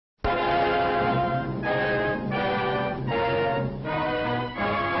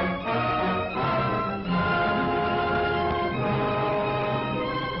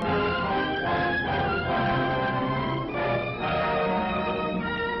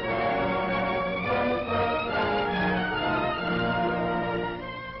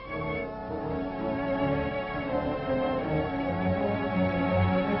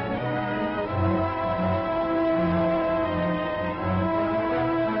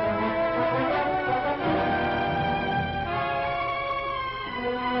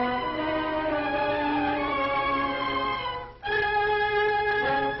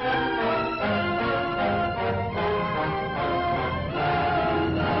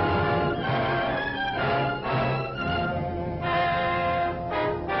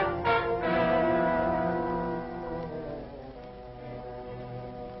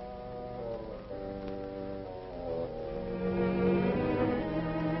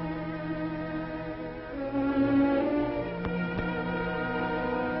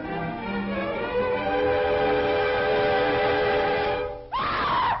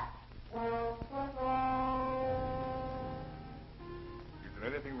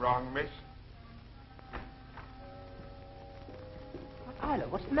Anything wrong, miss? Isla,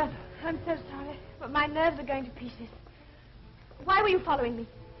 what's the matter? I'm so sorry, but my nerves are going to pieces. Why were you following me?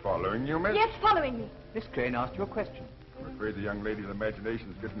 Following you, miss? Yes, following me. Miss Crane asked you a question. I'm afraid the young lady's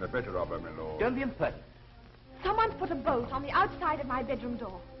imagination's getting the better of her, my lord. Don't be impertinent. Someone's put a bolt on the outside of my bedroom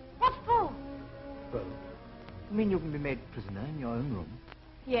door. What for? Well, you mean you can be made prisoner in your own room?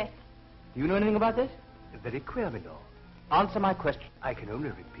 Yes. Do you know anything about this? Very queer, my lord. Answer my question. I can only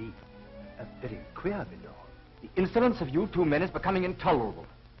repeat. Very queer, my lord. The insolence of you two men is becoming intolerable.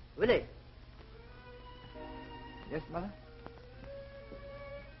 Willie. Yes, Mother?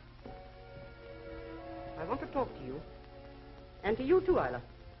 I want to talk to you. And to you too, Isla.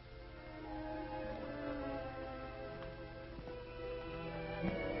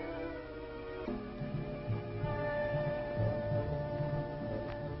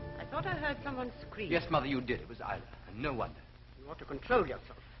 I thought I heard someone scream. Yes, Mother, you did. It was Isla, and no wonder. You ought to control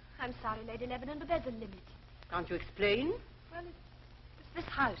yourself. I'm sorry, Lady Lebanon, but there's a limit. Can't you explain? Well, it's this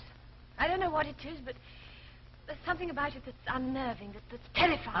house. I don't know what it is, but there's something about it that's unnerving, that's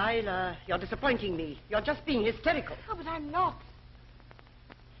terrifying. Isla, you're disappointing me. You're just being hysterical. Oh, but I'm not.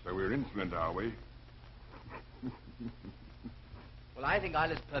 So we're insolent, are we? Well, I think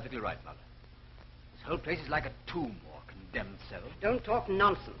Isla's perfectly right, Mother. This whole place is like a tomb or condemned cell. Don't talk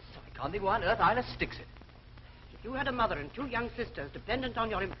nonsense. I can't think why on earth Isla sticks it. If you had a mother and two young sisters dependent on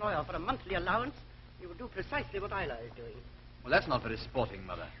your employer for a monthly allowance, you would do precisely what Isla is doing. Well, that's not very sporting,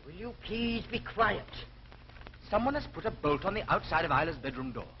 Mother. Will you please be quiet? Someone has put a bolt on the outside of Isla's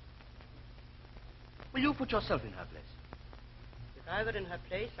bedroom door. Will you put yourself in her place? If I were in her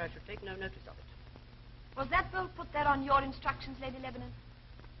place, I should take no notice of it. Was that bolt put there on your instructions, Lady Lebanon?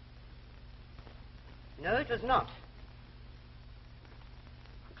 No, it was not.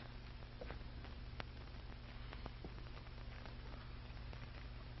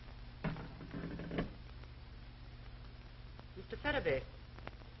 Mr. Ferraby.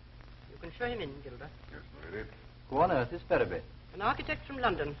 You can show him in, Gilder. Yes, lady. Who on earth is Ferraby? An architect from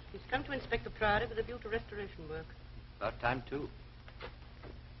London. He's come to inspect the Priory with a view to restoration work. About time, too.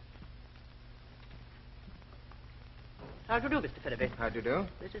 How do you do, Mr. Ferraby? How do you do?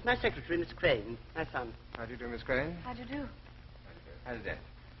 This is my secretary, Miss Crane, my son. How do you do, Miss Crane? How do you do? How's that?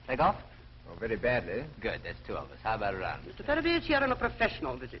 Take off? Oh, very badly. Good, that's two of us. How about a round? Mr. Ferraby is here on a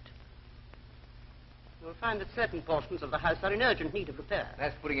professional visit. You'll find that certain portions of the house are in urgent need of repair.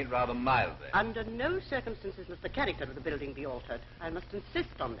 That's putting it rather mildly. Under no circumstances must the character of the building be altered. I must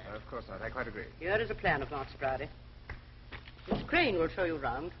insist on that. Of course not. I quite agree. Here is a plan of Mark's Priory. Miss Crane will show you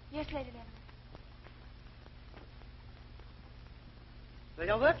round. Yes, Lady Lebanon. Will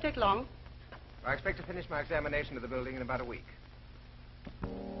your work take long? I expect to finish my examination of the building in about a week.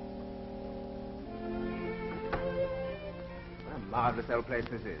 What a marvelous old place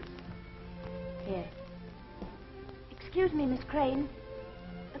this is. Yes. Excuse me, Miss Crane.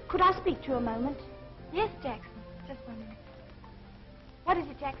 Could I speak to you a moment? Yes, Jackson. Just 1 minute. What is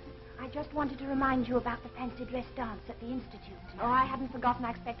it, Jackson? I just wanted to remind you about the fancy dress dance at the Institute. Oh, I hadn't forgotten.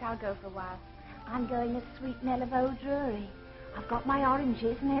 I expect I'll go for a while. I'm going as Sweet Nell of Old Drury. I've got my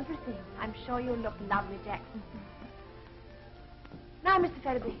oranges and everything. I'm sure you'll look lovely, Jackson. Now, Mr.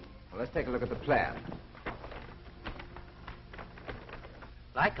 Ferraby. Well, let's take a look at the plan.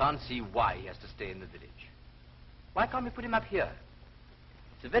 I can't see why he has to stay in the village. Why can't we put him up here?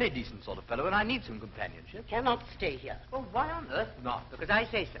 He's a very decent sort of fellow, and I need some companionship. Cannot stay here. Well, why on earth not? Because I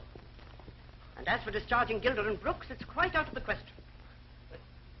say so. And as for discharging Gilder and Brooks, it's quite out of the question.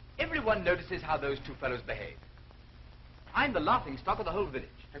 Everyone notices how those two fellows behave. I'm the laughing stock of the whole village.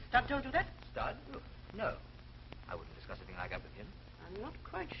 Has Stud told you that? Stud? No. I wouldn't discuss anything like that with him. I'm not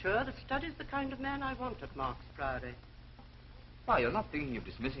quite sure that Stud is the kind of man I want at Mark's Priory. Why, you're not thinking of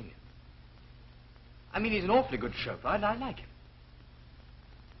dismissing him. I mean, he's an awfully good chauffeur, and I like him.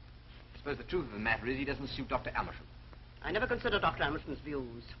 I suppose the truth of the matter is he doesn't suit Dr. Amersham. I never consider Dr. Amersham's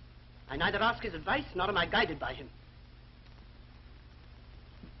views. I neither ask his advice, nor am I guided by him.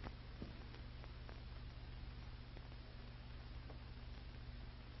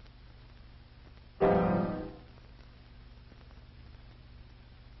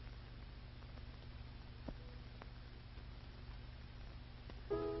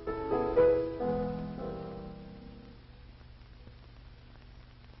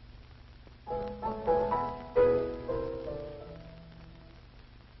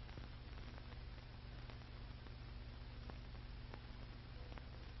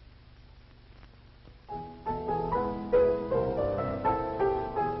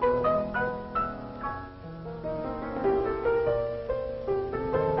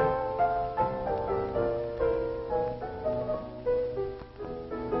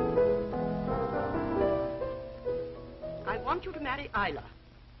 want you to marry Isla.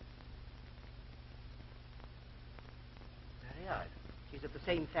 Marry Isla? She's of the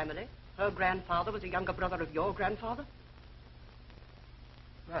same family. Her grandfather was a younger brother of your grandfather.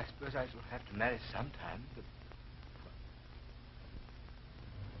 Well, I suppose I shall have to marry sometime, but...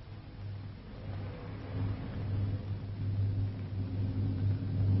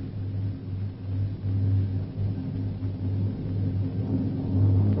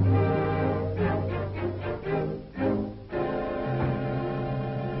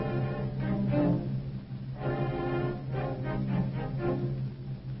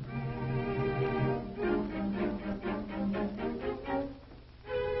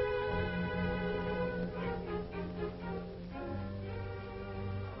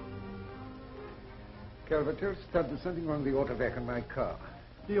 Calvert, tell Stud there's something wrong with the auto vac in my car.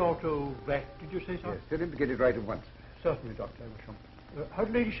 The auto vac, did you say so? Yes, tell him to get it right at once. Certainly, Dr. Aversham. Her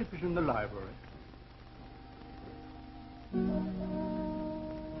ladyship is in the library.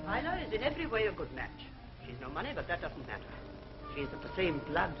 Isla is in every way a good match. She's no money, but that doesn't matter. She's of the same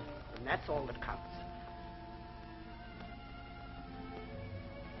blood, and that's all that counts.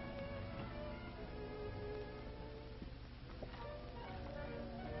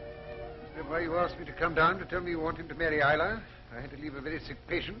 Why you asked me to come down to tell me you want him to marry Isla? I had to leave a very sick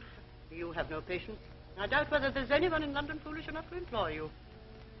patient. You have no patience. I doubt whether there's anyone in London foolish enough to employ you.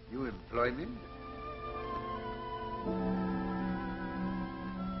 You employ me?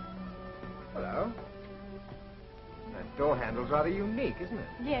 Hello. That door handle's rather unique, isn't it?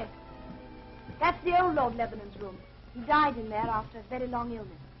 Yes. That's the old Lord Lebanon's room. He died in there after a very long illness.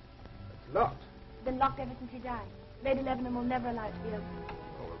 It's locked. It's been locked ever since he died. Lady Lebanon will never allow it to be opened. Oh,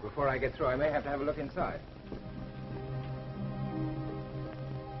 well, before I get through, I may have to have a look inside.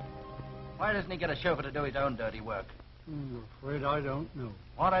 Why doesn't he get a chauffeur to do his own dirty work? I'm afraid I don't know.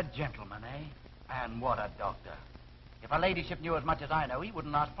 What a gentleman, eh? And what a doctor. If her ladyship knew as much as I know, he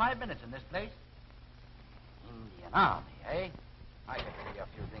wouldn't last 5 minutes in this place. Indian Army, eh? I could tell you a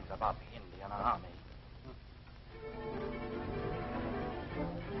few things about the Indian Army.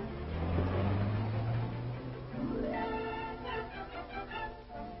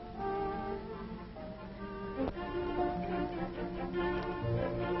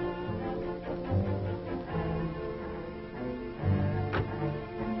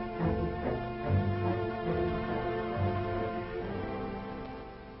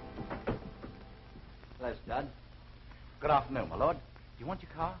 Hello, Stud. Good afternoon, my lord. Do you want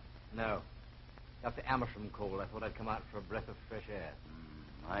your car? No. After Amersham called, I thought I'd come out for a breath of fresh air.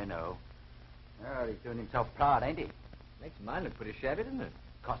 I know. Well, he's doing himself proud, ain't he? Makes mine look pretty shabby, doesn't it?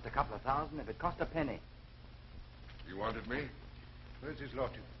 Cost a couple of thousand if it cost a penny. You wanted me? Where's his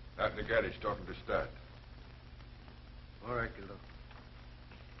lordship? Out in the garage talking to Stud. All right, Gilder.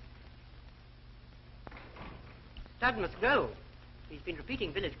 Stud must go. He's been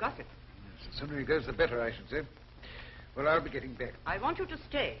repeating village gossip. Yes, the sooner he goes, the better, I should say. Well, I'll be getting back. I want you to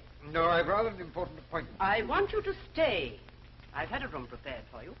stay. No, I've rather an important appointment. I want you to stay. I've had a room prepared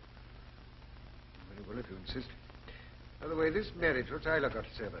for you. Very well, if you insist. By the way, this marriage, what's Isla got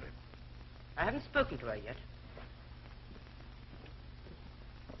to say about it? I haven't spoken to her yet.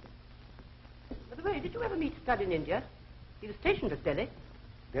 By the way, did you ever meet Stud in India? He was stationed at Delhi.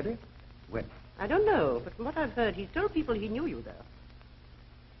 Delhi? When? I don't know, but from what I've heard, he's told people he knew you there.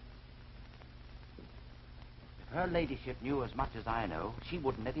 If her ladyship knew as much as I know, she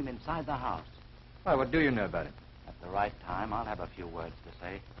wouldn't let him inside the house. Why, what do you know about it? At the right time, I'll have a few words to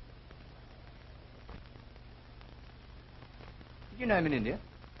say. Did you know him in India?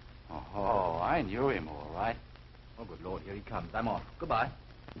 Oh, I knew him all right. Oh, good Lord, here he comes. I'm off. Goodbye.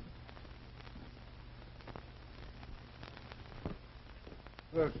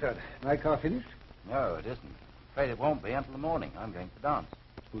 Well, Stud, my car finished? No, it isn't. Afraid it won't be until the morning. I'm going to dance.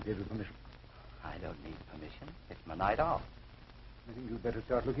 Who gave you permission? I don't need permission. It's my night off. I think you'd better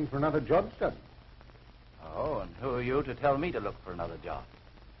start looking for another job, Stud. Oh, and who are you to tell me to look for another job?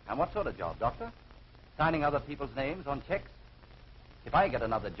 And what sort of job, Doctor? Signing other people's names on checks? If I get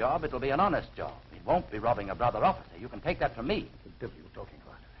another job, it'll be an honest job. It won't be robbing a brother officer. You can take that from me. What the devil are you talking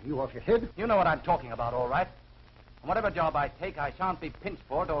about? Are you off your head? You know what I'm talking about, all right. And whatever job I take, I shan't be pinched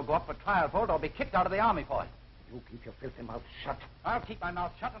for it or go up for trial for it or be kicked out of the army for it. You keep your filthy mouth shut. I'll keep my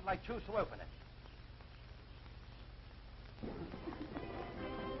mouth shut until I choose to open it.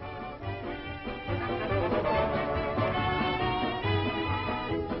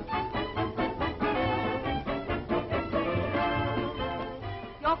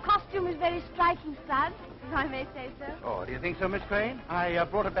 Your costume is very striking, Stud, if I may say so. Oh, do you think so, Miss Crane? I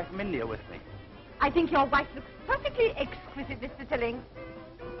brought it back from India with me. I think your wife looks perfectly exquisite, Mr. Tilling.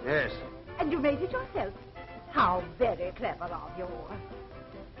 Yes. And you made it yourself. How very clever of you.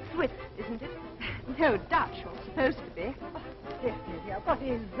 Swiss, isn't it? No, Dutch, or supposed to be. Oh, dear, dear, what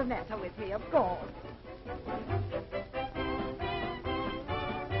is the matter with me, of course?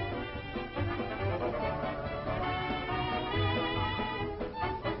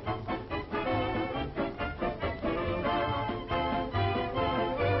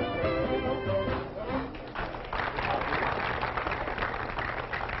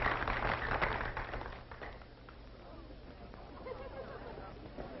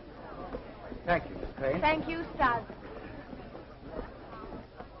 Thank you, Miss Crane. Thank you, Stud.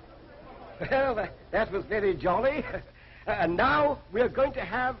 Well, that was very jolly. And now we're going to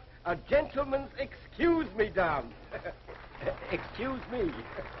have a gentleman's excuse me dance. Excuse me.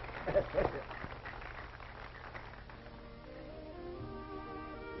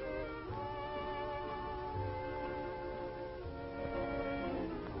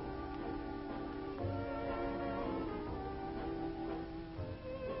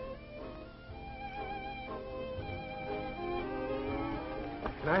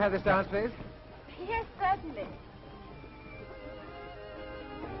 Can I have this dance, please? Yes, certainly.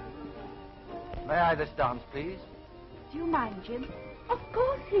 May I this dance, please? Do you mind, Jim? Of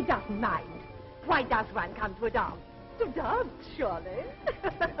course he doesn't mind. Why does one come to a dance? To dance, surely.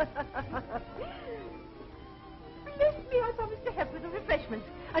 Bless me, I promised to help with the refreshments,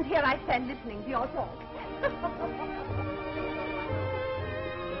 and here I stand listening to your talk.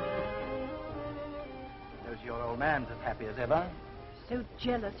 Knows your old man's as happy as ever. So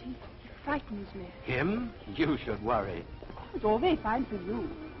jealous, he frightens me. Him? You should worry. It's all very fine for you.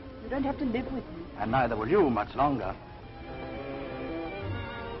 You don't have to live with me. And neither will you much longer.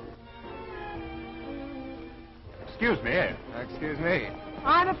 Excuse me. Excuse me.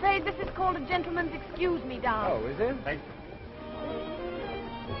 I'm afraid this is called a gentleman's excuse me dance. Oh, is it? Thank you.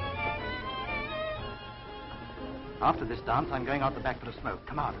 After this dance, I'm going out the back for a smoke.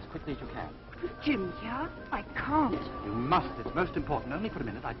 Come out as quickly as you can. Is Jim here? I can't. You must. It's most important. Only for a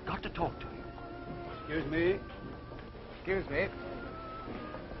minute. I've got to talk to you. Excuse me. Excuse me.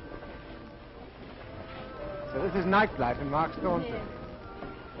 So this is nightlife in Mark Staunton. Yes.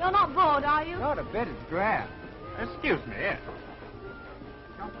 You're not bored, are you? Not a bit, it's grand. Excuse me.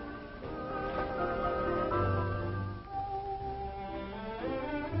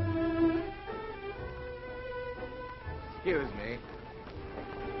 Excuse me.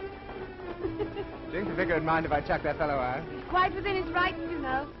 Do you think the vicar would mind if I chuck that fellow out? He's quite within his rights, you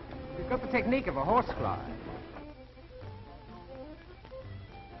know. He's got the technique of a horsefly.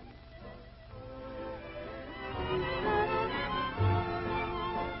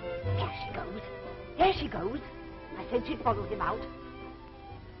 There she goes. There she goes. I said she'd follow him out.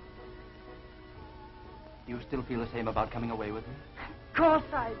 You still feel the same about coming away with him? Of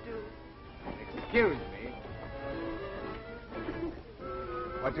course I do. Excuse me.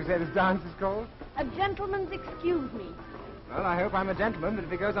 What do you say this dance is called? A gentleman's excuse me. Well, I hope I'm a gentleman, but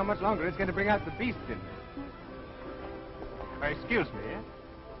if it goes on much longer, it's going to bring out the beast in me. Excuse me.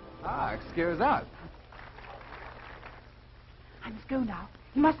 Ah, excuse us. I must go now.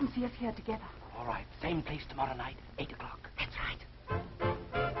 You mustn't see us here together. All right. Same place tomorrow night, 8 o'clock. That's right.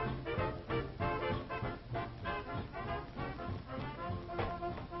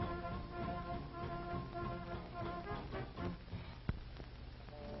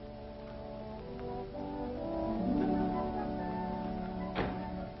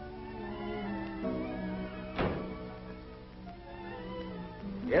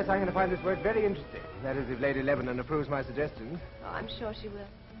 Yes, I'm going to find this work very interesting. That is, if Lady Lebanon approves my suggestions. Oh, I'm sure she will.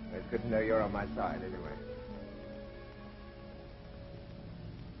 It's good to know you're on my side, anyway.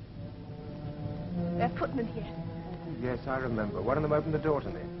 There are footmen here. Yes, I remember. One of them opened the door to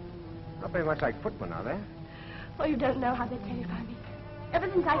me. Not very much like footmen, are they? Oh, you don't know how they terrify me. Ever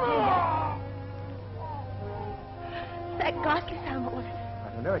since I came here. That ghastly sound, what was it?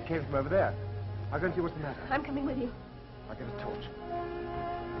 I don't know. It came from over there. I'll go and see what's the matter. I'm coming with you. I'll get a torch.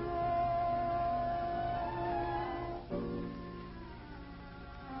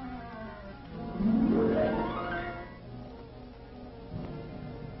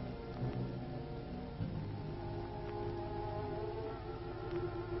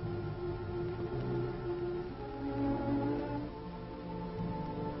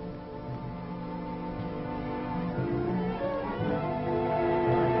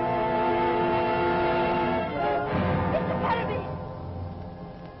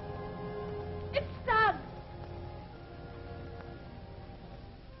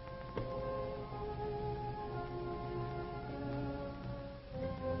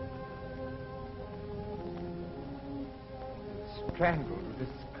 Strangled with this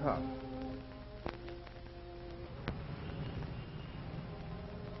scarf.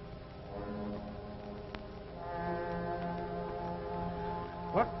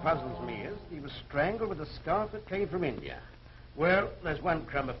 puzzles me is he was strangled with a scarf that came from India. Well, there's one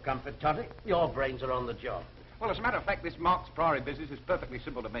crumb of comfort, Totty. Your brains are on the job. Well, as a matter of fact, this Mark's Priory business is perfectly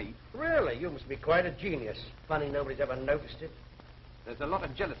simple to me. Really? You must be quite a genius. Funny nobody's ever noticed it. There's a lot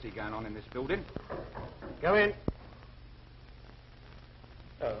of jealousy going on in this building. Go in.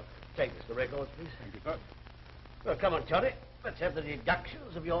 Oh, take this, the records, please. Thank you, sir. Well, come on, Totty. Let's have the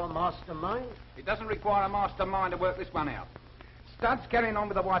deductions of your mastermind. It doesn't require a mastermind to work this one out. Stud's carrying on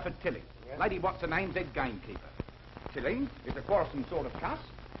with the wife of Tilly. Yeah. Lady what's her name's head gamekeeper. Tilly is a quarrelsome sort of cuss,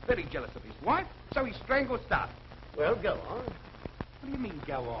 very jealous of his wife, so he strangled Stud. Well, go on. What do you mean,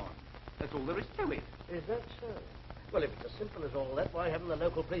 go on? That's all there is to it. Is that so? Well, if it's as simple as all that, why haven't the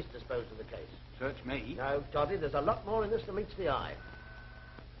local police disposed of the case? Search me. No, Totty, there's a lot more in this than meets the eye.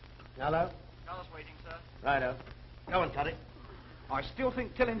 Hello? Carl's waiting, sir. Righto. Go on, Totty. I still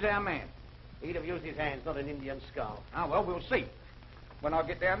think Tilling's our man. He'd have used his hands, not an Indian scarf. Ah, well, we'll see. When I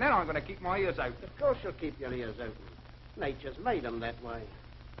get down there, I'm going to keep my ears open. Of course you'll keep your ears open. Nature's made them that way.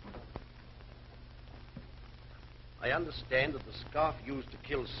 I understand that the scarf used to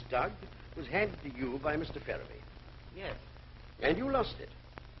kill Stug was handed to you by Mr. Ferraby. Yes. And you lost it.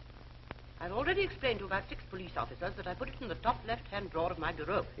 I've already explained to about 6 police officers that I put it in the top left-hand drawer of my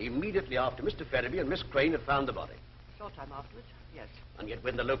bureau. Immediately after Mr. Ferraby and Miss Crane had found the body. Short time afterwards, yes. And yet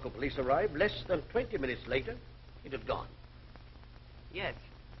when the local police arrived, less than 20 minutes later, it had gone. Yes.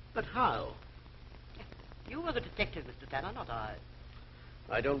 But how? You were the detective, Mr. Tanner, not I.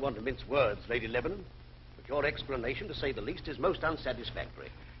 I don't want to mince words, Lady Lebanon, but your explanation, to say the least, is most unsatisfactory.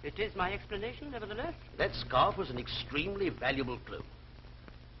 It is my explanation, nevertheless. That scarf was an extremely valuable clue.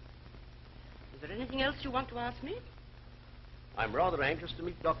 Is there anything else you want to ask me? I'm rather anxious to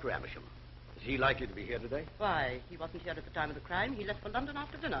meet Dr. Amersham. Is he likely to be here today? Why, he wasn't here at the time of the crime. He left for London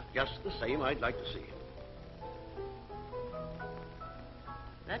after dinner. Just the same, I'd like to see him.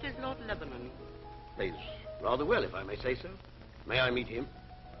 That is Lord Lebanon. Plays rather well, if I may say so. May I meet him?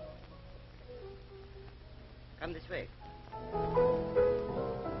 Come this way.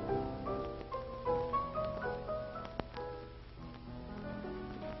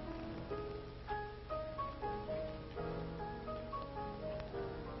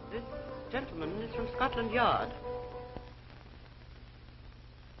 This gentleman is from Scotland Yard.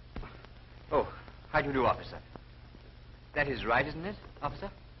 Oh, how do you do, officer? That is right, isn't it, officer?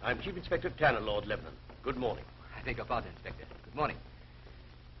 I'm Chief Inspector Tanner, Lord Lebanon. Good morning. I beg your pardon, Inspector. Good morning.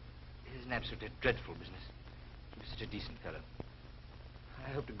 It is an absolutely dreadful business. He was such a decent fellow. I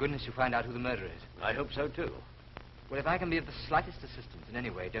hope to goodness you find out who the murderer is. I hope so, too. Well, if I can be of the slightest assistance in any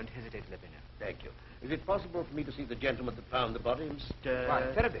way, don't hesitate to let me know. Thank you. Is it possible for me to see the gentleman that found the body, Mr... Why,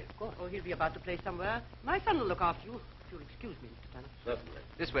 Ferraby, of course. Oh, he'll be about to play somewhere. My son will look after you. If you'll excuse me, Mr. Tanner. Certainly.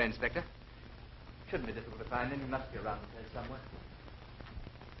 This way, Inspector. Shouldn't be difficult to find him. He must be around the place somewhere.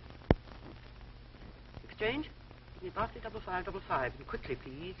 Exchange? Give me Barclay 5555. And quickly,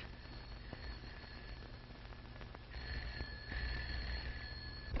 please.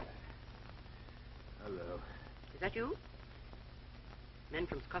 Hello. Is that you? Men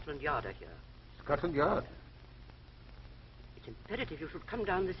from Scotland Yard are here. Scotland Yard? It's imperative you should come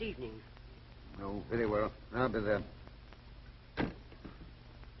down this evening. Oh, very well. I'll be there.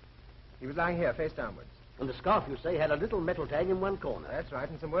 He was lying here, face downwards. And the scarf, you say, had a little metal tag in one corner. That's right,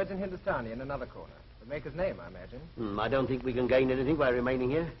 and some words in Hindustani in another corner. The maker's name, I imagine. I don't think we can gain anything by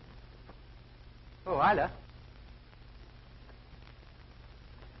remaining here. Oh, Isla.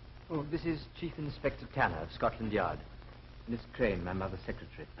 Oh, this is Chief Inspector Tanner of Scotland Yard. Miss Crane, my mother's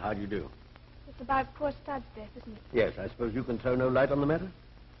secretary. How do you do? It's about poor Stud's death, isn't it? Yes, I suppose you can throw no light on the matter?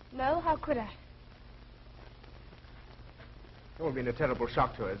 No, how could I? It's all been a terrible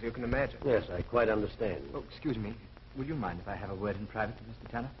shock to her, as you can imagine. Yes, I quite understand. Oh, excuse me. Would you mind if I have a word in private with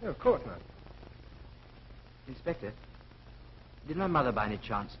Mr. Tanner? No, of course not. Inspector, did my mother by any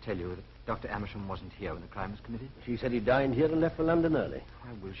chance tell you that Dr. Amersham wasn't here when the crime was committed? She said he dined here and left for London early.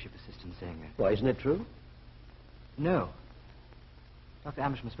 Why will she persist in saying that? Why, isn't it true? No. Dr.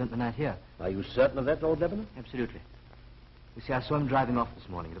 Amersham spent the night here. Are you certain of that, Lord Lebanon? Absolutely. You see, I saw him driving off this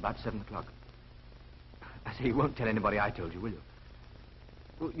morning at about 7 o'clock. I say, you won't tell anybody I told you, will you?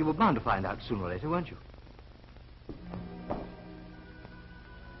 Well, you were bound to find out sooner or later, weren't you?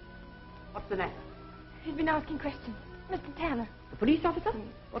 What's the matter? He's been asking questions. Mr. Tanner. The police officer?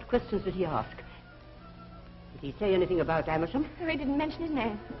 What questions did he ask? Did he say anything about Amersham? Oh, he didn't mention his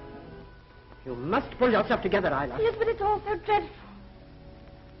name. You must pull yourself together, Isla. Yes, but it's all so dreadful.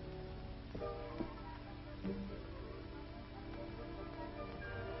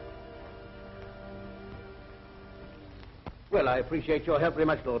 Well, I appreciate your help very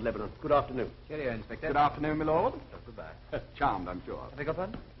much, Lord Lebanon. Good afternoon. Cheerio, Inspector. Good afternoon, my lord. Oh, goodbye. Charmed, I'm sure. I beg your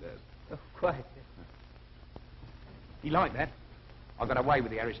pardon? Yes. Oh, quite. He liked that. I got away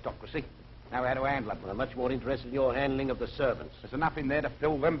with the aristocracy. Now how to handle it. Well, I'm much more interested in your handling of the servants. There's enough in there to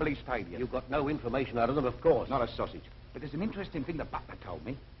fill Wembley Stadium. You got no information out of them, of course. Not a sausage. But there's an interesting thing the butler told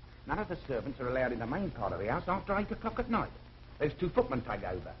me. None of the servants are allowed in the main part of the house after 8 o'clock at night. Those 2 footmen take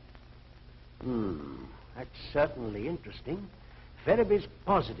over. That's certainly interesting. Ferraby's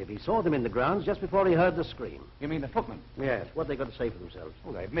positive he saw them in the grounds just before he heard the scream. You mean the footmen? Yes. What they got to say for themselves?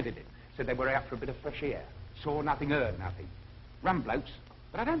 Oh, they admitted it. Said they were out for a bit of fresh air. Saw nothing, heard nothing. Rum blokes.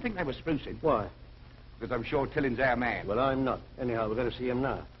 But I don't think they were sprucing. Why? Because I'm sure Tilling's our man. Well, I'm not. Anyhow, we're going to see him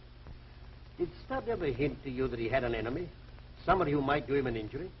now. Did Stud ever hint to you that he had an enemy? Somebody who might do him an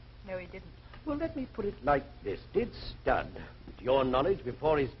injury? No, he didn't. Well, let me put it like this. Did Stud, to your knowledge,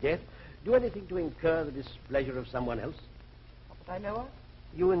 before his death, do anything to incur the displeasure of someone else? Not that I know of.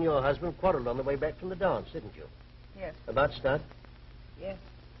 You and your husband quarreled on the way back from the dance, didn't you? Yes. About Stud? Yes.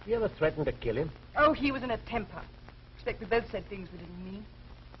 You ever threatened to kill him? Oh, he was in a temper. Expect we both said things we didn't mean.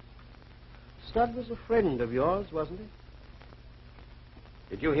 Stud was a friend of yours, wasn't he?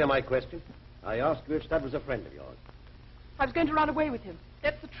 Did you hear my question? I asked you if Stud was a friend of yours. I was going to run away with him.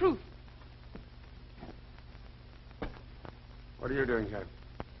 That's the truth. What are you doing here?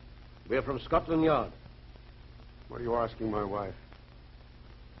 We're from Scotland Yard. What are you asking my wife?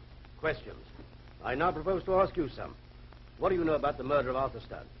 Questions. I now propose to ask you some. What do you know about the murder of Arthur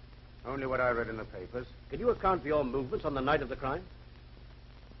Stud? Only what I read in the papers. Can you account for your movements on the night of the crime?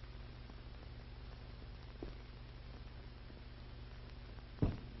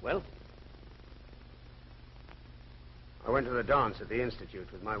 Well? I went to the dance at the Institute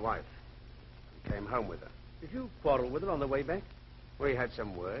with my wife. And came home with her. Did you quarrel with her on the way back? We had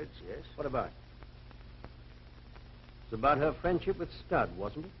some words, yes. What about? It's about her friendship with Stud,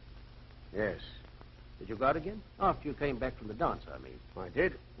 wasn't it? Yes. Did you go out again? After you came back from the dance, I mean. I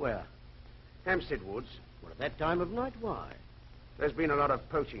did. Where? Hampstead Woods. Well, at that time of night, why? There's been a lot of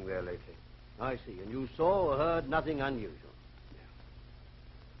poaching there lately. I see. And you saw or heard nothing unusual.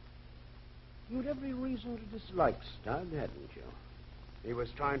 Yeah. You'd every reason to dislike Stud, hadn't you? He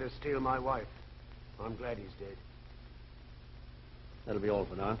was trying to steal my wife. I'm glad he's dead. That'll be all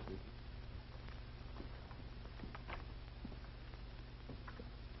for now.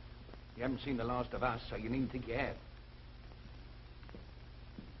 You haven't seen the last of us, so you needn't think you have.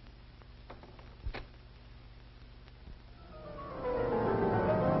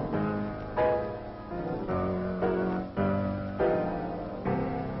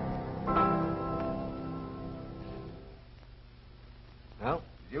 Well,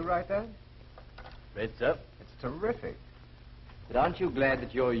 did you write that? Read, sir. It's terrific. But aren't you glad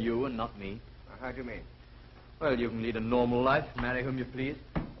that you're you and not me? How do you mean? Well, you can lead a normal life, marry whom you please.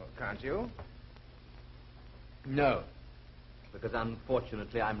 Well, can't you? No. Because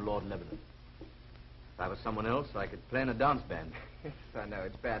unfortunately, I'm Lord Lebanon. If I was someone else, I could play in a dance band. Yes, I know.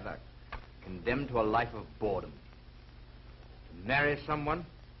 It's bad luck. Condemned to a life of boredom. To marry someone,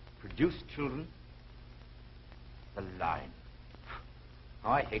 produce children. The line.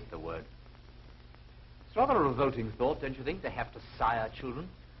 Oh, I hate the word. It's rather a revolting thought, don't you think, to have to sire children?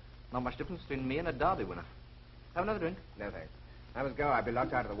 Not much difference between me and a Derby winner. Have another drink? No, thanks. I must go. I'll be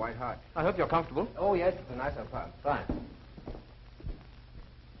locked out of the White Hart. I hope you're comfortable. Oh, yes. It's a nice old pub. Fine.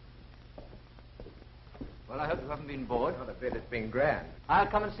 Well, I hope you haven't been bored. Not a bit. It's been grand. I'll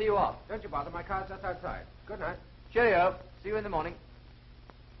come and see you off. Don't you bother. My car's just outside. Good night. Cheerio. See you in the morning.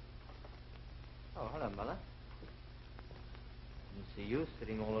 Oh, hello, Mother. Didn't see you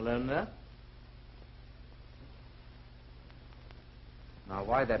sitting all alone there. Now,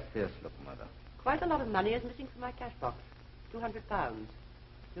 why that fierce look, Mother? Quite a lot of money is missing from my cash box. £200. Do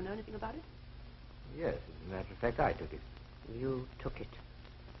you know anything about it? Yes, as a matter of fact, I took it. You took it.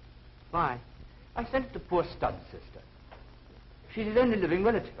 Why? I sent it to poor Stud's sister. She's his only living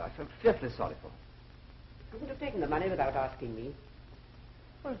relative. I felt fearfully sorry for her. You couldn't have taken the money without asking me.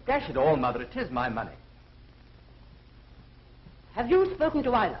 Well, dash it all, Mother, it is my money. Have you spoken to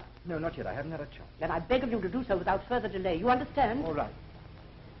Isla? No, not yet. I haven't had a chance. Then I beg of you to do so without further delay. You understand? All right.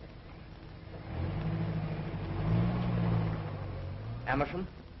 Amersham?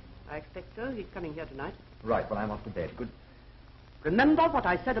 I expect so. He's coming here tonight. Right, well, I'm off to bed. Good. Remember what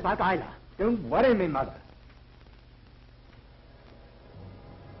I said about Isla. Don't worry me, Mother.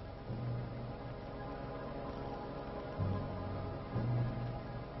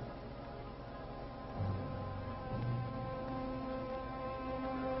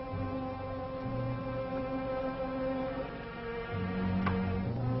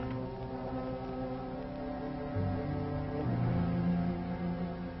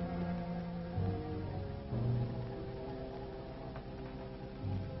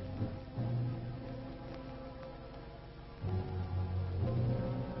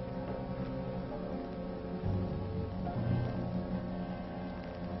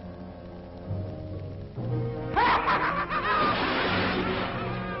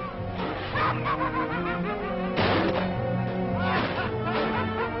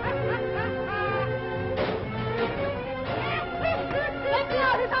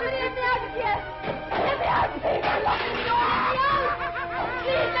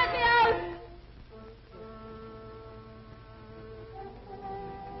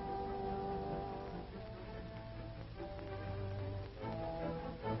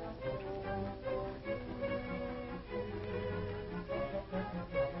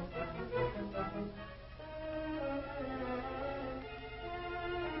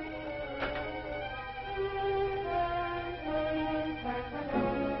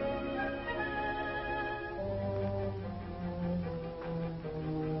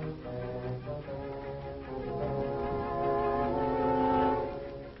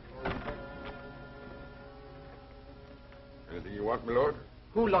 want, my lord?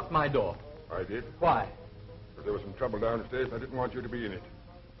 Who locked my door? I did. Why? But there was some trouble downstairs, and I didn't want you to be in it.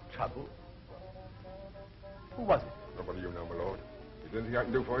 Trouble? Who was it? Nobody you know, my lord. Is there anything I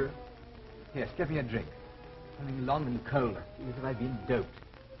can do for you? Yes, get me a drink. Something long and cold. As if I'd been doped.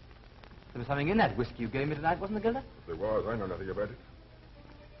 There was something in that whiskey you gave me tonight, wasn't there, Gilder? If there was, I know nothing about it.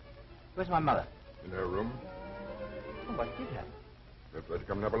 Where's my mother? In her room. Oh, what did happen? Let's let you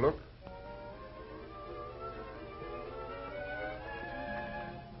come and have a look.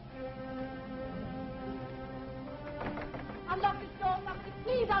 Unlock this door, somebody.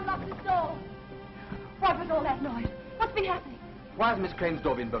 Please unlock this door. What was all that noise? What's been happening? Why has Miss Crane's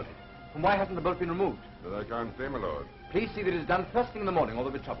door been bolted? And why hasn't the bolt been removed? That I can't say, my lord. Please see that it is done first thing in the morning, or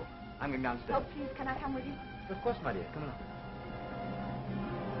there'll be trouble. I'm going downstairs. Oh, please, can I come with you? Of course, my dear. Come along.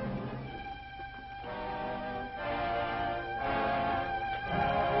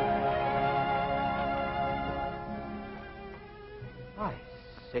 My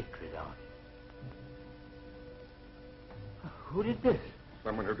sacred art. Who did this?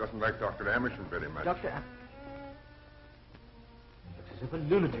 Someone who doesn't like Dr. Amersham very much. Looks as if a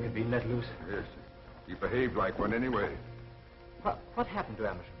lunatic had been let loose. Yes. He behaved like one anyway. What happened to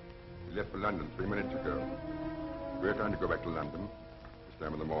Amersham? He left for London 3 minutes ago. We're trying to go back to London this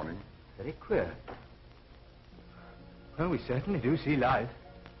time in the morning. Very queer. Well, we certainly do see life.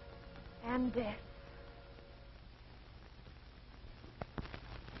 And death.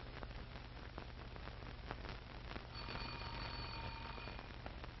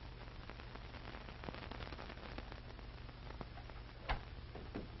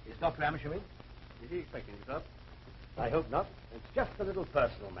 Is Dr. Amersham in? Is he expecting you, sir? I hope not. It's just a little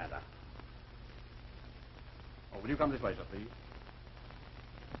personal matter. Oh, will you come this way, sir, please?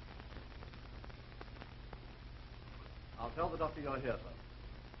 I'll tell the doctor you're here, sir.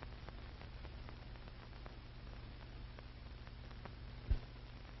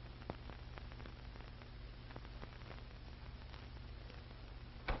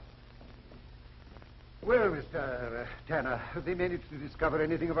 Well, Mr. Tanner, have they managed to discover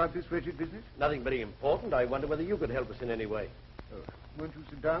anything about this wretched business? Nothing very important. I wonder whether you could help us in any way. Oh, won't you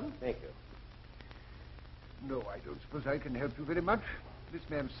sit down? Thank you. No, I don't suppose I can help you very much. This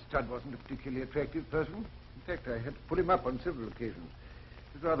man Studd wasn't a particularly attractive person. In fact, I had to pull him up on several occasions.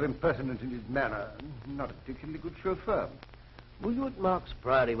 He was rather impertinent in his manner. Not a particularly good chauffeur. Were you at Mark's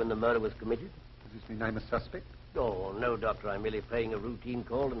Priory when the murder was committed? Does this mean I'm a suspect? Oh, no, Doctor. I'm merely paying a routine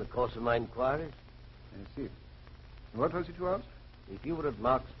call in the course of my inquiries. I see. What was it you asked? If you were at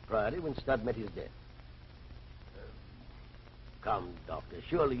Mark's Priory when Studd met his death. Come, Doctor.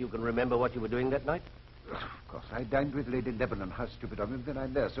 Surely you can remember what you were doing that night? Of course. I dined with Lady Lebanon. How stupid of me. Then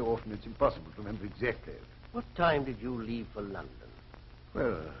I'm there so often it's impossible to remember exactly. What time did you leave for London?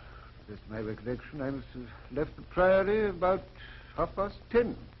 Well, to the best of my recollection, I must have left the Priory about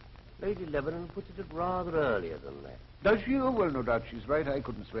 10:30. Lady Lebanon puts it at rather earlier than that. Does she? Oh, well, no doubt she's right. I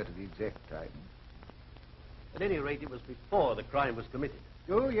couldn't swear to the exact time. At any rate, it was before the crime was committed.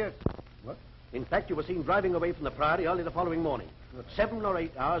 Oh, yes. What? In fact, you were seen driving away from the Priory early the following morning. 7 or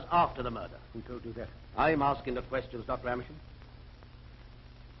 8 hours after the murder. Who told you that? I'm asking the questions, Dr. Amersham.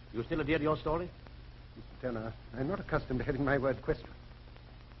 You still adhere to your story? Mr. Tanner, I'm not accustomed to having my word questioned.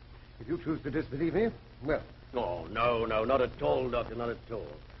 If you choose to disbelieve me, well... Oh, no, not at all, Doctor, not at all.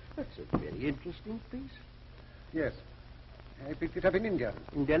 That's a very interesting piece. Yes. I picked it up in India.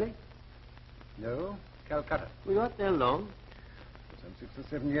 In Delhi? No, Calcutta. We weren't there long. For some 6 or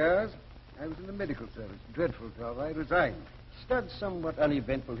 7 years, I was in the medical service. Dreadful job. I resigned. Studd's somewhat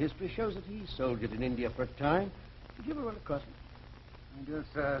uneventful history shows that he soldiered in India for a time. Did you ever run across him? Yes,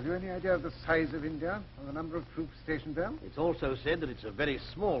 sir. Have you any idea of the size of India or the number of troops stationed there? It's also said that it's a very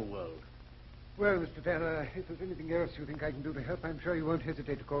small world. Well, Mr. Tanner, if there's anything else you think I can do to help, I'm sure you won't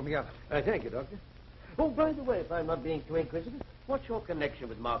hesitate to call me up. Thank you, Doctor. Oh, by the way, if I'm not being too inquisitive, what's your connection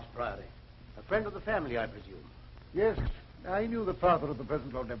with Mark's Priory? A friend of the family, I presume. Yes, I knew the father of the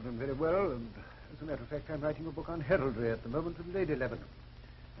present Lord Lebanon very well, and as a matter of fact, I'm writing a book on heraldry at the moment with Lady Lebanon.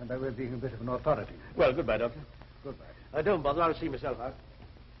 And by way of being a bit of an authority. Well, goodbye, Doctor. Goodbye. Don't bother. I'll see myself out.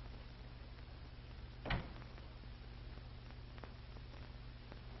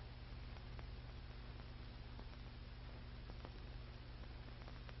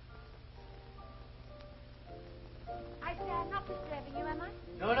 I say I'm not disturbing you, am I?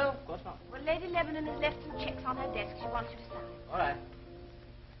 No, of course not. Well, Lady Lebanon has left some checks on her desk she wants you to sign. All right.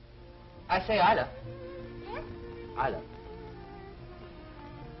 I say, Isla. Yes?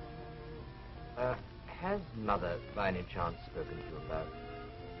 Isla. Has Mother, by any chance, spoken to you about...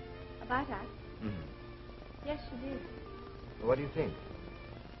 About us? Mm-hmm. Yes, she did. What do you think?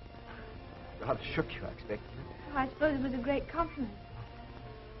 Rather shook you, I expect. Oh, I suppose it was a great compliment.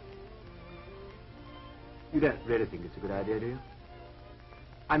 You don't really think it's a good idea, do you?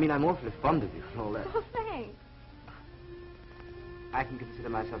 I mean, I'm awfully fond of you and all that. Oh, thanks. I can consider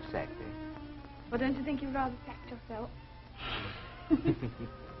myself sacked, eh? Well, don't you think you'd rather sacked yourself?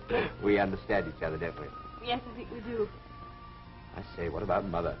 We understand each other, don't we? Yes, I think we do. I say, what about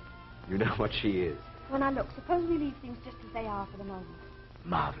Mother? You know what she is. Well, now, look, suppose we leave things just as they are for the moment.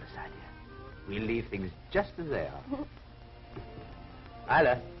 Marvelous idea. We'll leave things just as they are.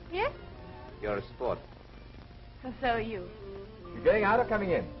 Isla, Yes? you're a sport. And so are you. You going out or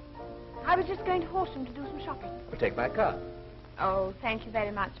coming in? I was just going to Horsham to do some shopping. Well, take my car. Oh, thank you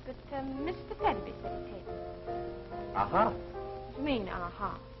very much, but Mr. Ferraby said to take me. Aha. What do you mean,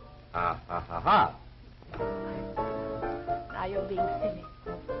 aha? Ah. Now you're being silly.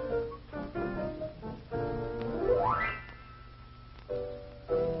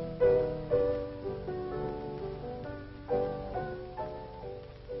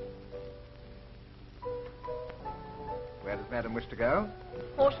 Where does Madam wish to go?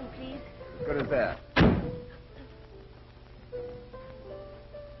 Horsham, please. As good as that.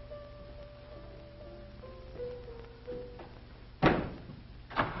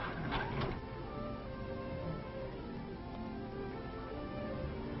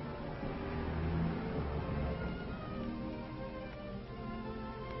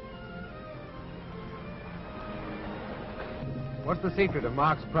 What's the secret of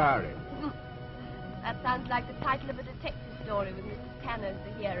Mark's Priory? That sounds like the title of a detective story with Mr. Tanner as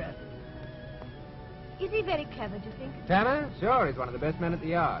the hero. Is he very clever, do you think? Tanner? Sure, he's one of the best men at the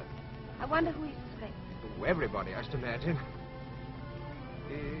yard. I wonder who he suspects. Oh, everybody, I should imagine.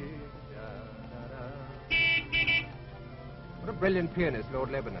 What a brilliant pianist,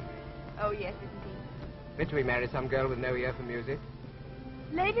 Lord Lebanon. Oh, yes, isn't he? Bet we marry some girl with no ear for music.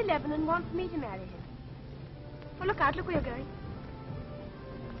 Lady Lebanon wants me to marry him. Well, look out, look where you're going.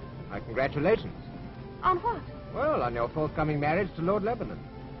 My congratulations. On what? Well, on your forthcoming marriage to Lord Lebanon.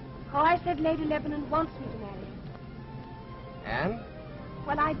 Oh, I said Lady Lebanon wants me to marry him. And?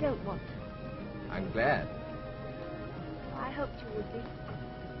 Well, I don't want to. I'm glad. I hoped you would be.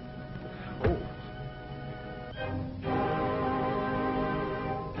 Oh.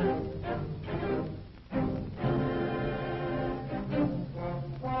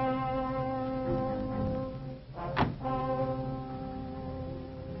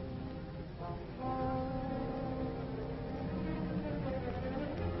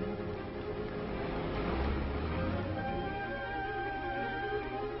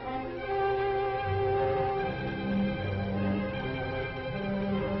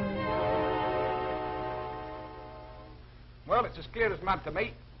 Well, it's as clear as mud to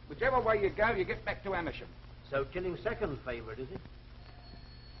me. Whichever way you go, you get back to Amersham. So Killing's second favourite, is he?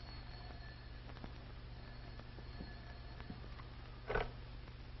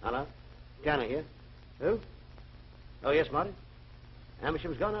 Hello? Tanner here. Who? Oh, yes, Marty.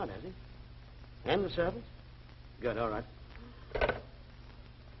 Amersham's gone out, has he? And the servants? Good, all right.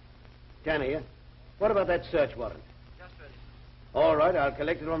 Tanner here. What about that search warrant? Just ready. All right, I'll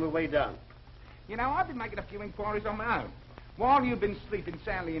collect it on the way down. You know, I've been making a few inquiries on my own. While you've been sleeping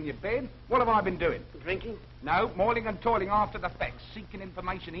soundly in your bed, what have I been doing? Drinking? No, mauling and toiling after the facts, seeking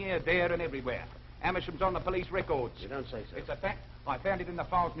information here, there, and everywhere. Amersham's on the police records. You don't say so. It's a fact. I found it in the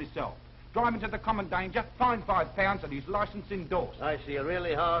files myself. Driving to the common danger, fined £5 and his licence endorsed. I see a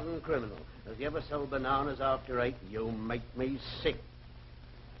really hardened criminal. Has he ever sold bananas after 8? You make me sick.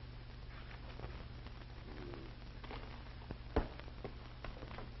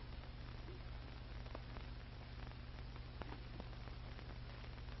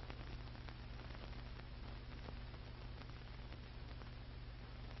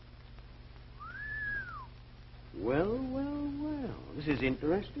 Well. This is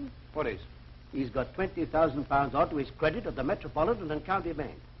interesting. What is? He's got £20,000 odd to his credit at the Metropolitan and County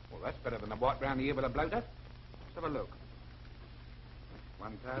Bank. Well, that's better than a wipe round the ear with a bloater. Let's have a look.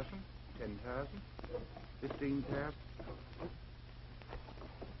 1,000, 10,000, 15,000.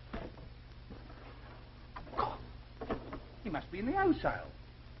 God, he must be in the wholesale.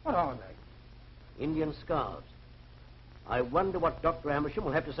 What are they? Indian scarves. I wonder what Dr. Amersham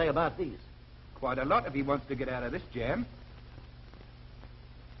will have to say about these. Quite a lot if he wants to get out of this jam.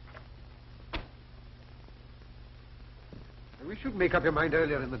 We should make up your mind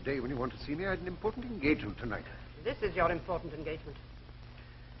earlier in the day when you want to see me. I had an important engagement tonight. This is your important engagement.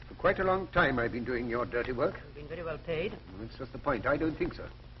 For quite a long time I've been doing your dirty work. You've been very well paid. That's just the point. I don't think so.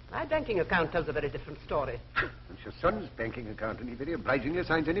 My banking account tells a very different story. It's your son's banking account, and he very obligingly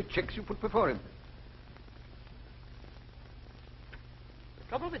signs any checks you put before him.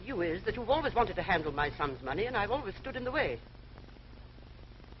 Trouble with you is that you've always wanted to handle my son's money, and I've always stood in the way.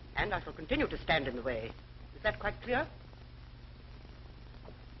 And I shall continue to stand in the way. Is that quite clear?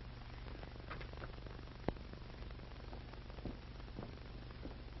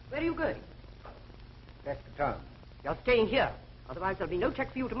 Where are you going? Back to town. You're staying here. Otherwise, there'll be no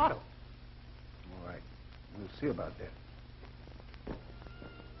check for you tomorrow. All right. We'll see about that.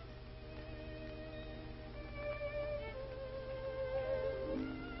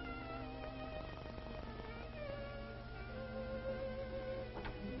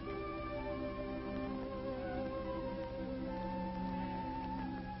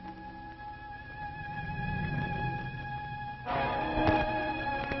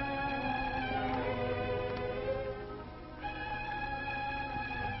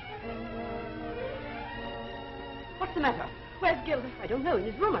 What's the matter? Where's Gilder? I don't know. In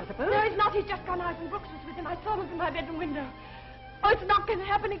his room, I suppose. No, he's not. He's just gone out, and Brooks was with him. I saw him from my bedroom window. Oh, it's not going to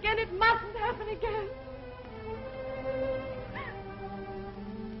happen again. It mustn't happen again.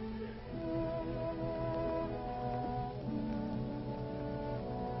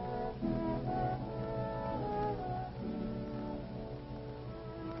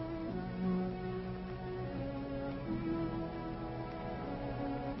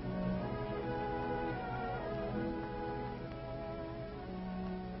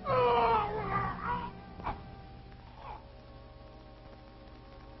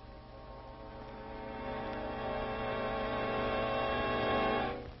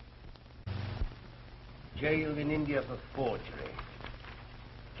 Jailed in India for forgery.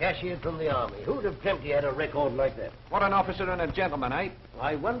 Cashiered from the army. Who'd have dreamt he had a record like that? What an officer and a gentleman, eh?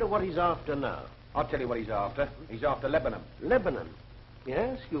 I wonder what he's after now. I'll tell you what he's after. He's after Lebanon. Lebanon?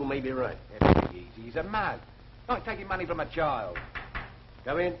 Yes, you may be right. That's easy. He's a man. Like taking money from a child.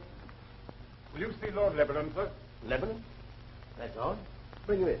 Come in. Will you see Lord Lebanon, sir? Lebanon? That's odd.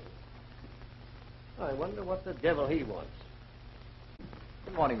 Bring him in. I wonder what the devil he wants.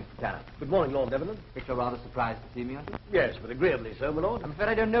 Good morning, Mr. Tanner. Good morning, Lord Lebanon. If you're rather surprised to see me, aren't you? Yes, but agreeably so, my lord. I'm afraid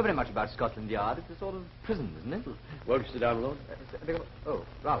I don't know very much about Scotland Yard. It's a sort of prison, isn't it? Won't you sit down, Lord? Oh,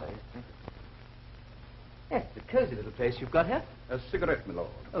 rather. Yes, it's a cosy little place you've got here. A cigarette, my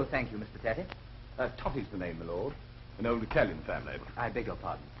lord. Oh, thank you, Mr. Totty. Totty's the name, my lord. An old Italian family. I beg your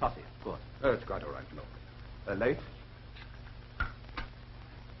pardon. Totty, of course. Oh, it's quite all right, my lord. Late?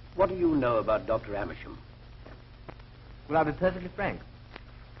 What do you know about Dr. Amersham? Well, I'll be perfectly frank.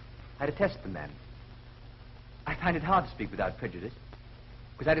 I detest the man. I find it hard to speak without prejudice,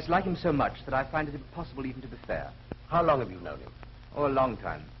 because I dislike him so much that I find it impossible even to be fair. How long have you known him? Oh, a long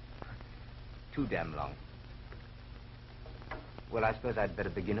time. Too damn long. Well, I suppose I'd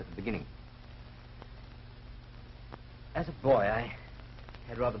better begin at the beginning. As a boy, I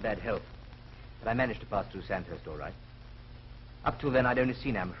had rather bad health, but I managed to pass through Sandhurst all right. Up till then, I'd only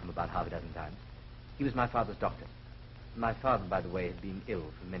seen Amersham about half a dozen times. He was my father's doctor. My father, by the way, had been ill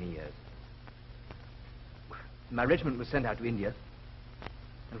for many years. My regiment was sent out to India,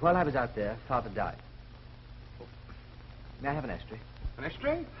 and while I was out there, Father died. Oh. May I have an ashtray? An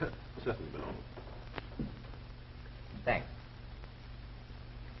ashtray? Certainly, my lord. Thanks.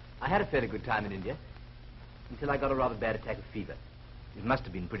 I had a fairly good time in India, until I got a rather bad attack of fever. It must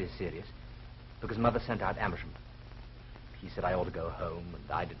have been pretty serious, because Mother sent out Amersham. He said I ought to go home,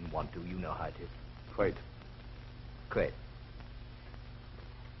 and I didn't want to. You know how it is. Quite. Great.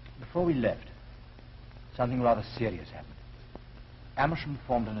 Before we left, something rather serious happened. Amersham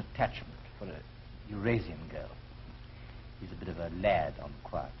formed an attachment for a Eurasian girl. He's a bit of a lad on the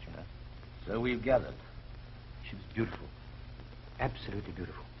quiet, you know. So we've gathered. She was beautiful. Absolutely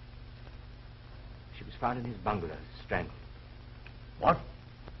beautiful. She was found in his bungalow, strangled. What?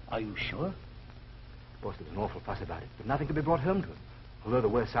 Are you sure? Of course, there was an awful fuss about it, but nothing could be brought home to him, although there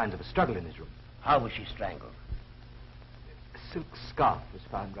were signs of a struggle in his room. How was she strangled? A silk scarf was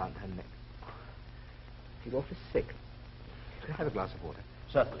found round her neck. She's awfully sick. Could I have a glass of water?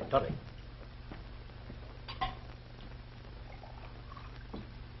 Certainly, Totty.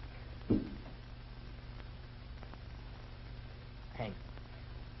 Hank.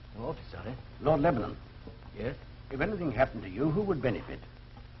 No awfully sorry. Lord Lebanon, Yes? if anything happened to you, who would benefit?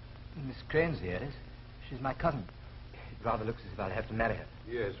 Miss Crane's here, is? She's my cousin. It rather looks as if I'll have to marry her.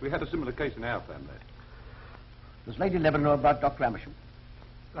 Yes, we had a similar case in our family. Does Lady Lebanon know about Dr. Amersham?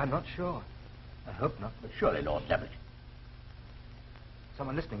 I'm not sure. I hope not. But surely, Lord Lebanon.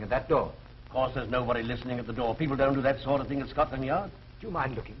 Someone listening at that door. Of course, there's nobody listening at the door. People don't do that sort of thing at Scotland Yard. Do you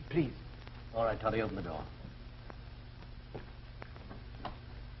mind looking, please? All right, Totty, open the door.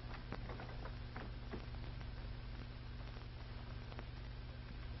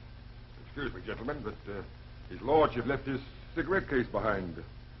 Excuse me, gentlemen, but his lordship left his cigarette case behind.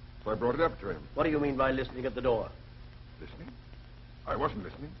 So I brought it up to him. What do you mean by listening at the door? Listening? I wasn't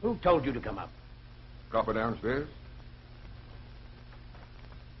listening. Who told you to come up? Copper downstairs.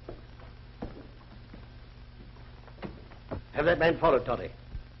 Have that man followed, Totty.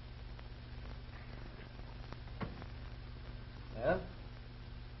 Well,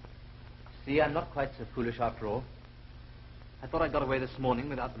 see, I'm not quite so foolish after all. I thought I got away this morning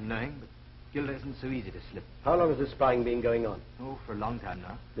without them knowing, but Gilder isn't so easy to slip. How long has this spying been going on? Oh, for a long time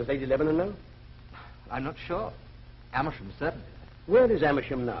now. Does Lady Lebanon know? I'm not sure. Amersham certainly. Where is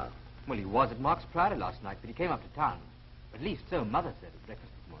Amersham now? Well, he was at Mark's Priory last night, but he came up to town. At least so Mother said at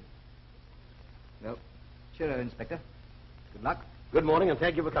breakfast this morning. No. Cheerio, Inspector. Good luck. Good morning, and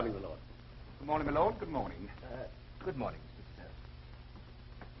thank you for coming, my lord. Good morning, my lord. Good morning. Good morning,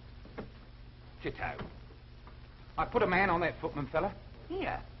 Mr. Chitto. I put a man on that footman fella.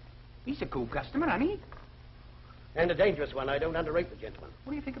 Yeah. He's a cool customer, ain't he? And a dangerous one. I don't underrate the gentleman.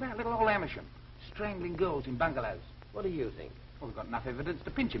 What do you think about little old Amersham? Strangling girls in bungalows. What do you think? Well, we've got enough evidence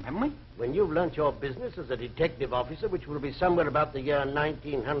to pinch him, haven't we? When you've learnt your business as a detective officer, which will be somewhere about the year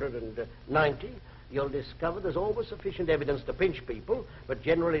 1990, you'll discover there's always sufficient evidence to pinch people, but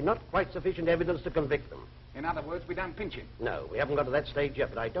generally not quite sufficient evidence to convict them. In other words, we don't pinch him. No, we haven't got to that stage yet,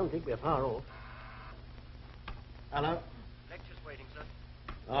 but I don't think we're far off. Hello? Lecture's waiting, sir.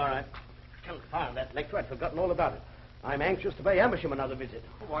 All right. Confound that lecture. I'd forgotten all about it. I'm anxious to pay Amersham another visit.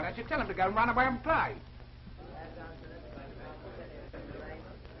 Well, why don't you tell him to go and run away and play?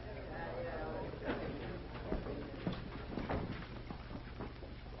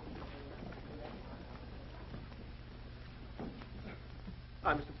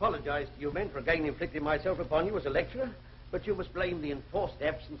 I must apologize to you men for again inflicting myself upon you as a lecturer, but you must blame the enforced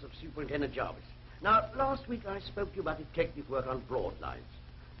absence of Superintendent Jarvis. Now, last week I spoke to you about detective work on broad lines.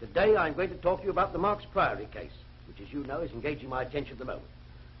 Today I'm going to talk to you about the Marks Priory case, which, as you know, is engaging my attention at the moment.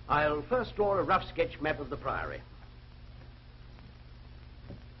 I'll first draw a rough sketch map of the Priory.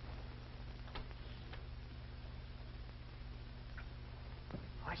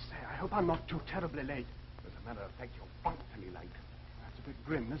 I say, I hope I'm not too terribly late. As a matter of fact, you're frightfully late. That's a bit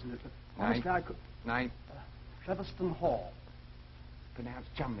grim, isn't it? But honestly, I could... Name? Treverston Hall.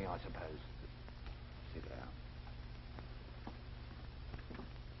 Pronounced Chumley, I suppose. Sit down.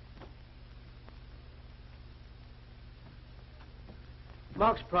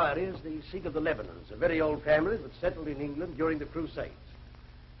 Marks Priory is the seat of the Lebanons, a very old family that settled in England during the Crusades.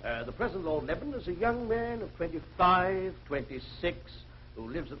 The present Lord Lebanon is a young man of 25, 26, who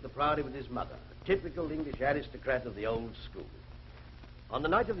lives at the Priory with his mother, a typical English aristocrat of the old school. On the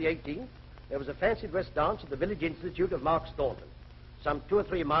night of the 18th, there was a fancy dress dance at the village institute of Marks Thornton, some 2 or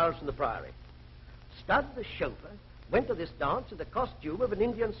 3 miles from the Priory. Stud, the chauffeur, went to this dance in the costume of an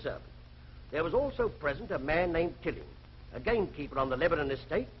Indian servant. There was also present a man named Tilling, a gamekeeper on the Lebanon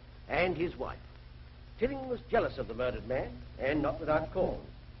estate, and his wife. Tilling was jealous of the murdered man, and not without cause.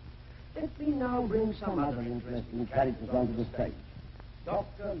 Let me now bring some other interesting characters onto the stage.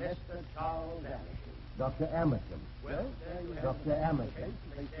 Dr. Lester Charles Amersham. Dr. Amersham. Well, Dr. Amersham.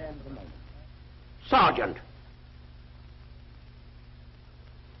 Please stand for a moment. Sergeant!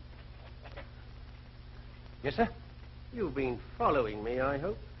 Yes, sir? You've been following me, I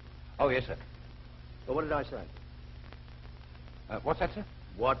hope. Oh, yes, sir. Well, what did I say? What's that, sir?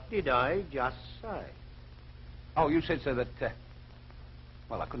 What did I just say? Oh, you said, sir, that...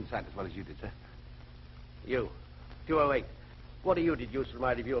 Well, I couldn't say it as well as you did, sir. You, 208. What do you deduce from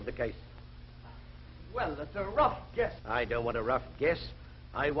my review of the case? Well, that's a rough guess. I don't want a rough guess.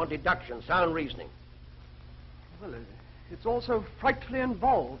 I want deduction, sound reasoning. Well, it's also frightfully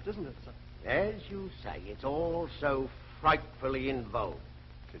involved, isn't it, sir? As you say, it's all so frightfully involved.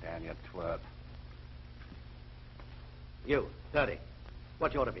 Sit down, you twerp. You, 30.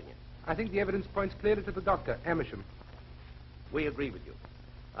 What's your opinion? I think the evidence points clearly to the doctor, Amersham. We agree with you.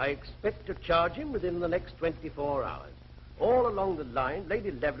 I expect to charge him within the next 24 hours. All along the line,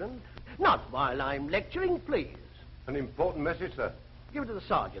 Lady Lebanon... Not while I'm lecturing, please. An important message, sir. Give it to the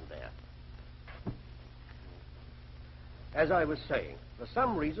sergeant there. As I was saying, for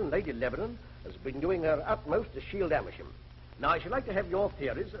some reason, Lady Lebanon has been doing her utmost to shield Amersham. Now, I should like to have your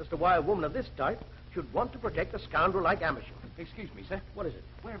theories as to why a woman of this type should want to protect a scoundrel like Amersham. Excuse me, sir. What is it?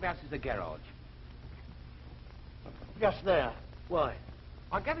 Whereabouts is the garage? Just there. Why?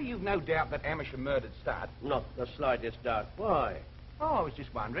 I gather you've no doubt that Amersham murdered Stud. Not the slightest doubt. Why? Oh, I was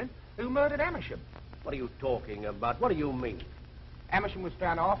just wondering, who murdered Amersham? What are you talking about? What do you mean? Amersham was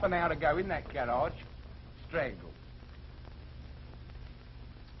found half an hour ago in that garage, strangled.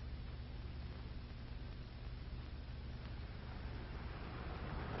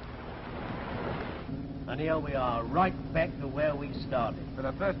 And here we are, right back to where we started. For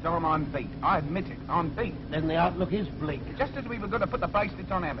the first time, I'm beat. I admit it, I'm beat. Then the outlook is bleak. Just as we were going to put the bracelets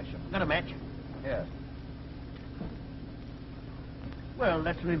on Amersham. Got a match? Yes. Well,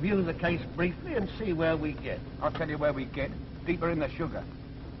 let's review the case briefly and see where we get. I'll tell you where we get. Deeper in the sugar.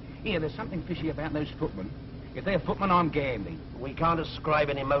 Here, there's something fishy about those footmen. If they're footmen, I'm gambling. We can't ascribe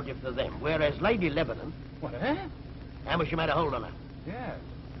any motive to them. Whereas Lady Lebanon... What, eh? Amersham had a hold on her. Yeah.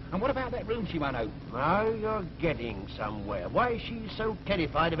 And what about that room she won't open? Now you're getting somewhere. Why is she so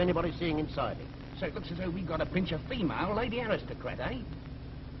terrified of anybody seeing inside it? So it looks as though we got a pinch of female lady aristocrat, eh?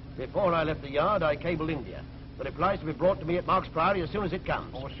 Before I left the yard, I cabled India. The reply's to be brought to me at Mark's Priory as soon as it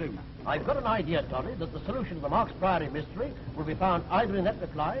comes. Or sooner. I've got an idea, Totty, that the solution to the Mark's Priory mystery will be found either in that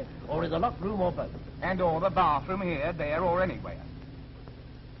reply or in the locked room or both. And or the bathroom here, there, or anywhere.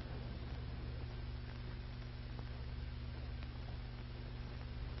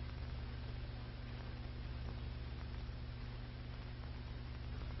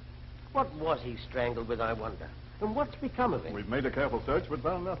 What was he strangled with, I wonder? And what's become of him? We've made a careful search, but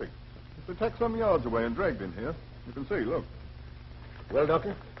found nothing. It's attacked some yards away and dragged in here. You can see, look. Well,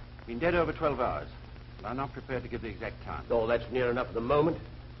 Doctor? Been dead over 12 hours. But I'm not prepared to give the exact time. Oh, that's near enough at the moment.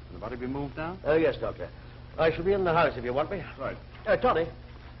 Can the body be moved now? Oh, yes, Doctor. I shall be in the house if you want me. Right. Totty.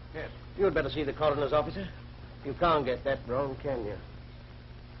 Yes. You'd better see the coroner's officer. You can't get that wrong, can you?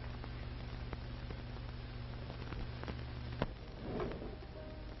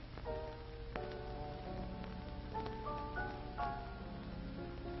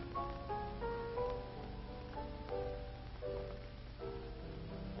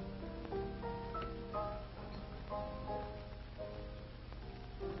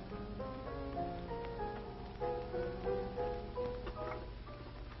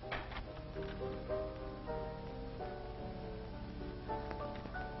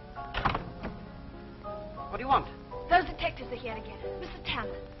 What do you want? Those detectives are here again. Mr.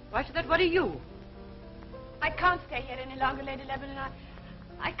 Tanner. Why should that worry you? I can't stay here any longer, Lady Lebanon.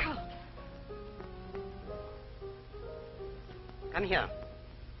 I can't. Come here.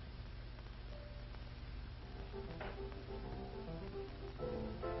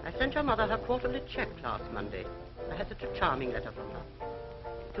 I sent your mother her quarterly check last Monday. I had such a charming letter from her.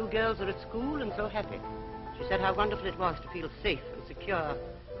 2 girls are at school and so happy. She said how wonderful it was to feel safe and secure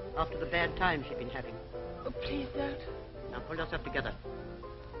after the bad times she'd been having. Oh, please don't. Now pull yourself together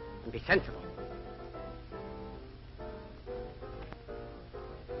and be sensible.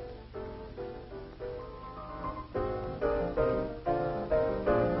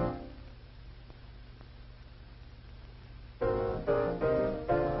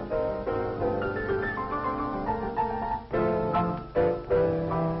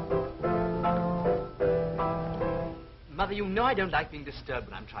 Mother, you know I don't like being disturbed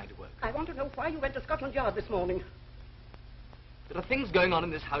when I'm trying to work. I want to know why you went to Scotland Yard this morning. There are things going on in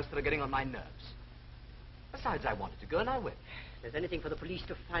this house that are getting on my nerves. Besides, I wanted to go and I went. If there's anything for the police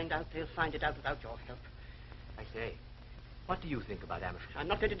to find out, they'll find it out without your help. I say, what do you think about Amersham? I'm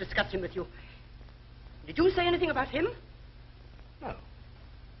not going to discuss him with you. Did you say anything about him? No.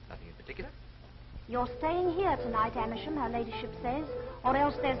 Nothing in particular. You're staying here tonight, Amersham, her ladyship says, or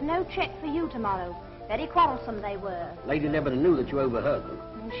else there's no check for you tomorrow. Very quarrelsome they were. Lady Lebanon knew that you overheard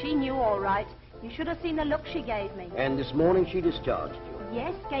them. She knew all right. You should have seen the look she gave me. And this morning she discharged you.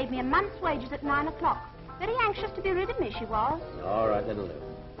 Yes, gave me a month's wages at 9 o'clock. Very anxious to be rid of me, she was. All right, that'll do.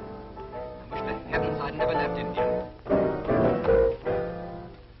 I wish to heavens I'd never left India.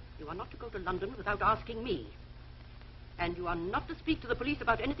 You are not to go to London without asking me. And you are not to speak to the police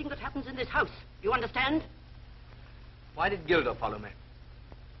about anything that happens in this house. Do you understand? Why did Gilder follow me?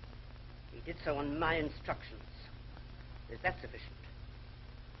 He did so on my instructions. Is that sufficient?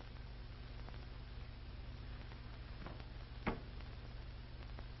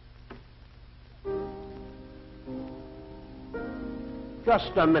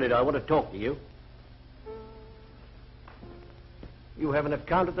 Just a minute, I want to talk to you. You have an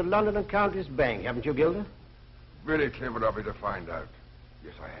account at the London and Counties Bank, haven't you, Gilder? Very clever of you to find out.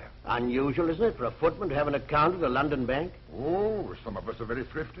 Yes, I have. Unusual, isn't it, for a footman to have an account at the London Bank? Oh, some of us are very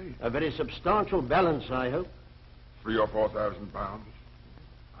thrifty. A very substantial balance, I hope. 3,000 or 4,000 pounds.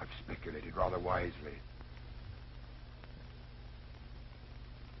 I've speculated rather wisely.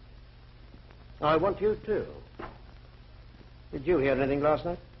 I want you too. Did you hear anything last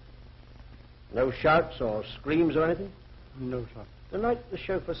night? No shouts or screams or anything? No, sir. The night the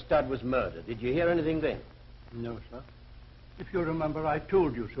chauffeur Stud was murdered, did you hear anything then? No, sir. If you remember, I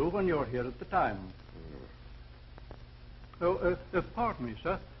told you so when you were here at the time. Oh, pardon me,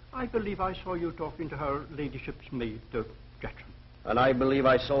 sir. I believe I saw you talking to her ladyship's maid, Jackson. And I believe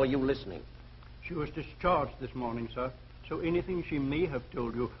I saw you listening. She was discharged this morning, sir. So anything she may have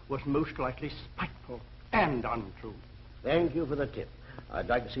told you was most likely spiteful and untrue. Thank you for the tip. I'd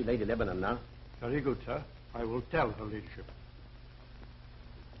like to see Lady Lebanon now. Very good, sir. I will tell her ladyship.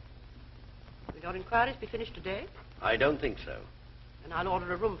 Will your inquiries be finished today? I don't think so. Then I'll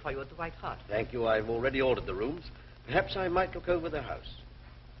order a room for you at the White Hart. Thank you. I've already ordered the rooms. Perhaps I might look over the house.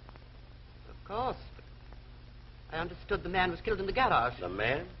 Of course. But I understood the man was killed in the garage. The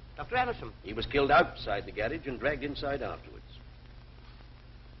man? Dr. Amersham. He was killed outside the garage and dragged inside afterwards.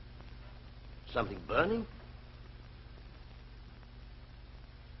 Something burning?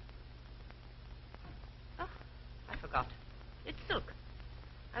 Oh, I forgot. It's silk.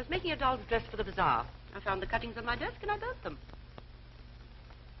 I was making a doll's dress for the bazaar. I found the cuttings on my desk and I burnt them.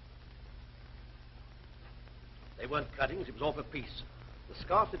 They weren't cuttings, it was off a piece. The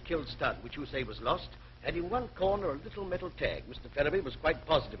scarf that killed Stud, which you say was lost, had in one corner a little metal tag. Mr. Ferraby was quite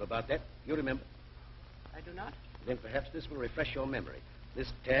positive about that. You remember? I do not. Then perhaps this will refresh your memory.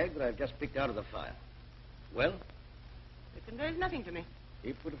 This tag that I've just picked out of the fire. Well? It conveys nothing to me.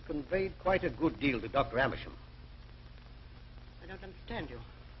 It would have conveyed quite a good deal to Dr. Amersham. I don't understand you.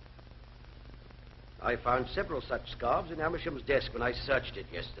 I found several such scarves in Amersham's desk when I searched it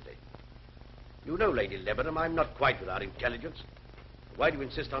yesterday. You know, Lady Lebanon, I'm not quite without intelligence. Why do you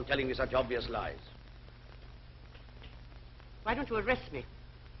insist on telling me such obvious lies? Why don't you arrest me?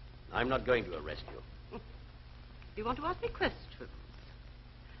 I'm not going to arrest you. You want to ask me questions?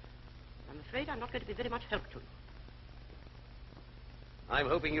 I'm afraid I'm not going to be very much help to you. I'm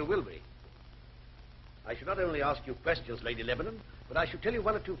hoping you will be. I should not only ask you questions, Lady Lebanon, but I should tell you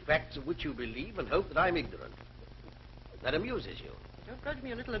one or two facts of which you believe and hope that I'm ignorant. That amuses you. Don't grudge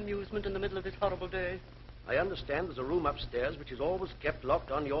me a little amusement in the middle of this horrible day. I understand there's a room upstairs which is always kept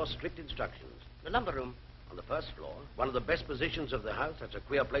locked on your strict instructions. The lumber room. On the first floor, one of the best positions of the house. That's a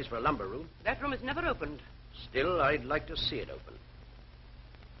queer place for a lumber room. That room is never opened. Still, I'd like to see it open.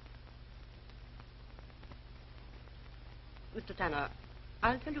 Mr. Tanner,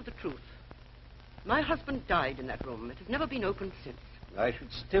 I'll tell you the truth. My husband died in that room. It has never been opened since. I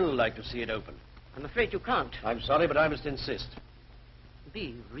should still like to see it open. I'm afraid you can't. I'm sorry, but I must insist.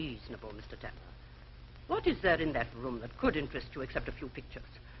 Be reasonable, Mr. Tanner. What is there in that room that could interest you except a few pictures?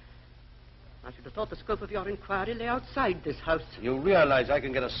 I should have thought the scope of your inquiry lay outside this house. You realize I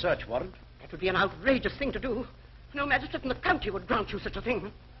can get a search warrant? That would be an outrageous thing to do. No magistrate in the county would grant you such a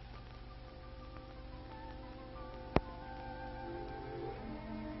thing.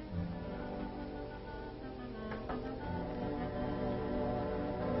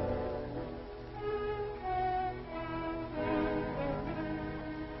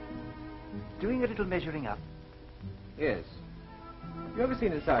 Doing a little measuring up? Yes. You ever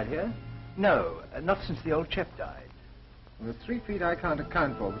seen inside here? No, not since the old chap died. Well, there's 3 feet I can't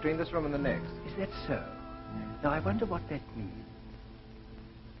account for between this room and the next. Is that so? Now, I wonder what that means.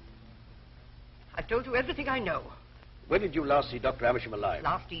 I've told you everything I know. When did you last see Dr. Amersham alive?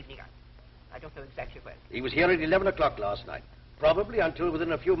 Last evening. I don't know exactly when. He was here at 11 o'clock last night. Probably until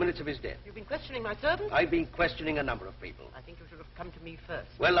within a few minutes of his death. You've been questioning my servant? I've been questioning a number of people. I think you should have come to me first.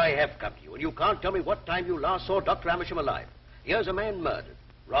 Well, I have come to you, and you can't tell me what time you last saw Dr. Amersham alive. Here's a man murdered.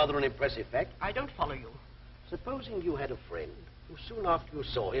 Rather an impressive fact. I don't follow you. Supposing you had a friend who soon after you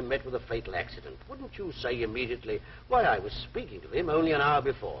saw him met with a fatal accident, wouldn't you say immediately, why, I was speaking to him only an hour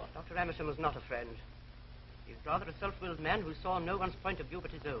before? Dr. Amersham was not a friend. He's rather a self-willed man who saw no one's point of view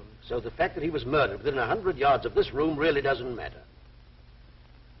but his own. So the fact that he was murdered within 100 yards of this room really doesn't matter.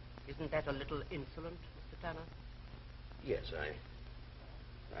 Isn't that a little insolent, Mr. Tanner? Yes,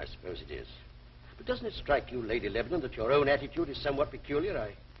 I suppose it is. But doesn't it strike you, Lady Lebanon, that your own attitude is somewhat peculiar?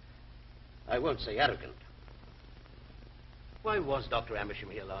 I won't say arrogant. Why was Dr.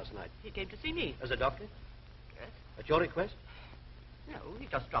 Amersham here last night? He came to see me. As a doctor? Yes. At your request? No, he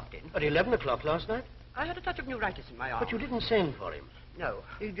just dropped in. At 11 o'clock last night? I had a touch of neuritis in my arm. But you didn't send for him. No.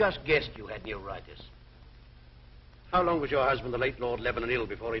 He just guessed you had neuritis. How long was your husband, the late Lord Lebanon, ill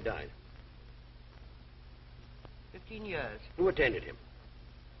before he died? 15 years. Who attended him?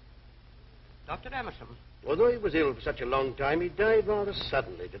 Dr. Amersham. Although he was ill for such a long time, he died rather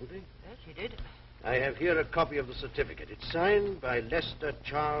suddenly, didn't he? Yes, he did. I have here a copy of the certificate. It's signed by Lester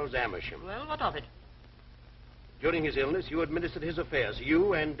Charles Amersham. Well, what of it? During his illness, you administered his affairs,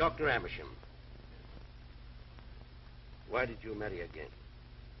 you and Dr. Amersham. Why did you marry again?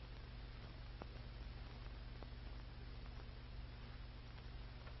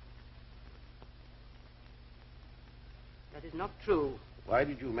 That is not true. Why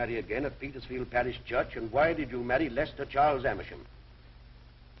did you marry again at Petersfield Parish Church, and why did you marry Lester Charles Amersham?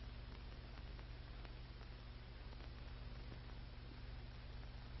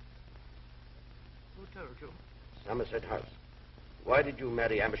 Somerset House. Why did you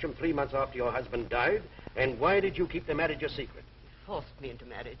marry Amersham 3 months after your husband died? And why did you keep the marriage a secret? He forced me into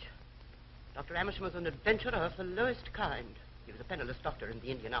marriage. Dr. Amersham was an adventurer of the lowest kind. He was a penniless doctor in the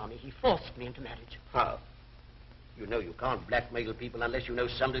Indian Army. He forced me into marriage. How? You know you can't blackmail people unless you know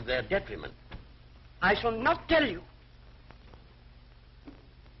something to their detriment. I shall not tell you.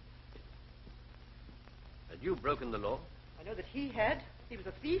 Had you broken the law? I know that he had. He was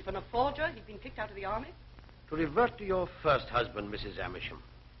a thief and a forger. He'd been kicked out of the army. To revert to your first husband, Mrs. Amersham.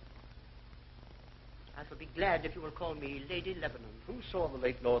 I shall be glad if you will call me Lady Lebanon. Who saw the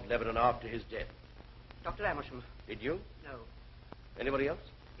late Lord Lebanon after his death? Dr. Amersham. Did you? No. Anybody else?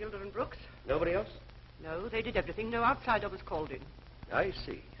 Gilder and Brooks? Nobody else? No, they did everything. No outsider was called in. I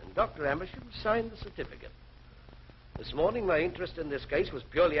see. And Dr. Amersham signed the certificate. This morning, my interest in this case was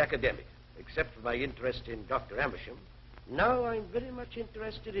purely academic. Except for my interest in Dr. Amersham, now I'm very much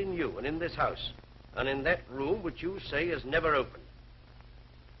interested in you and in this house. And in that room which you say is never opened.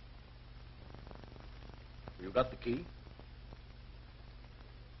 You got the key?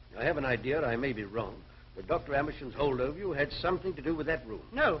 I have an idea, I may be wrong, that Dr. Amersham's hold over you had something to do with that room.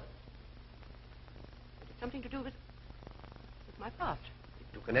 No. It had something to do with my past.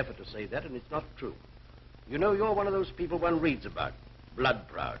 It took an effort to say that, and it's not true. You know, you're one of those people one reads about. Blood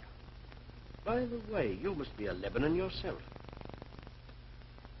proud. By the way, you must be a Lebanon yourself.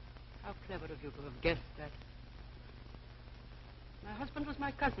 How clever of you to have guessed that. My husband was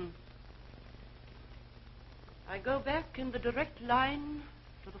my cousin. I go back in the direct line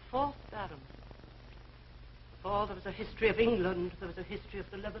to the 4th Baron. Before there was a history of England, there was a history of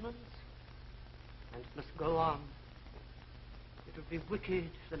the Lebanons. And it must go on. It would be wicked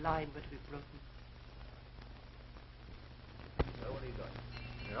if the line were to be broken. So what are you doing?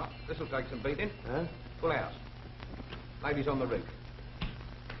 Yeah, this'll take some beating. Huh? Full house. Ladies on the roof.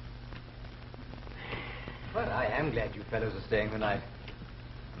 Well, I am glad you fellows are staying the night.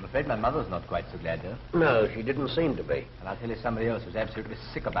 I'm afraid my mother's not quite so glad, though. No, she didn't seem to be. And I'll tell you somebody else who's absolutely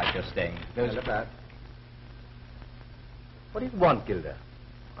sick about your staying. Goes about. What do you want, Gilder?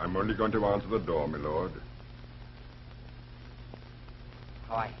 I'm only going to answer the door, my lord.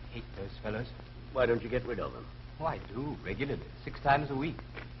 Oh, I hate those fellows. Why don't you get rid of them? Oh, I do, regularly. 6 times a week.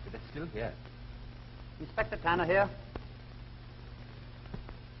 But they're still here. Inspector Tanner here.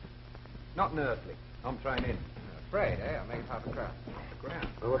 Not an earthly. I'm thrown in. Afraid, eh? I made half a crowd. The ground.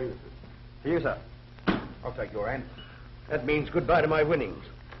 Well, what do you think? For you, sir. I'll take your hand. That means goodbye to my winnings.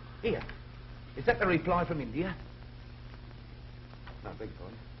 Here. Is that the reply from India? No, big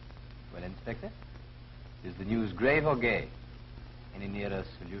point. Well, Inspector, is the news grave or gay? Any nearer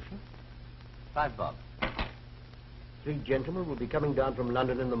solution? 5 bob. 3 gentlemen will be coming down from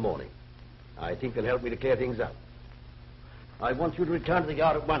London in the morning. I think they'll help me to clear things up. I want you to return to the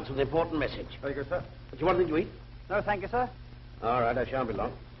yard at once with an important message. Very good, sir. Do you want anything to eat? No, thank you, sir. All right, I shan't be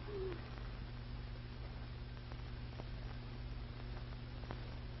long.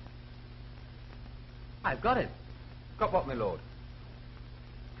 I've got it. Got what, my lord?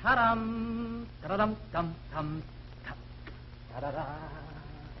 Ta-dum, ta-dum, tum, tum, tum. Ta-da-da,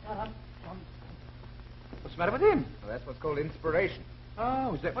 ta-dum, tum. What's the matter with him? Well, that's what's called inspiration.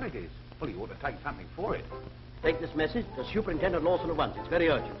 Oh, is that what it is? Well, you ought to take something for it. Take this message to Superintendent Lawson at once. It's very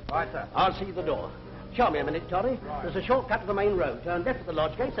urgent. Right, sir. I'll see you at the door. Show me a minute, Totty. Right. There's a short cut to the main road. Turn left at the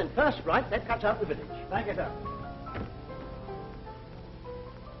lodge gates, and first right. That cuts out the village. Thank you, sir.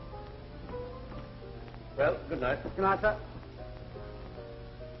 Well, good night. Good night, sir.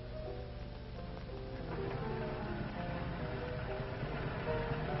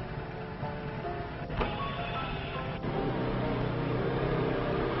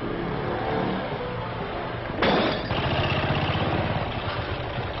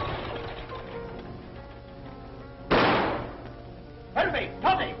 Ferraby!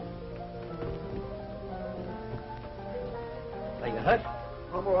 Totty! Are you hurt?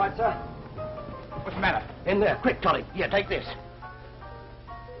 I'm all right, sir. What's the matter? In there. Quick, Totty. Here, take this.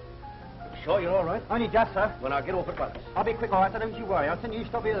 Sure you're all right? Only just, sir. Well, I'll get off at once. I'll be quick, all right, sir. Don't you worry. I'll send you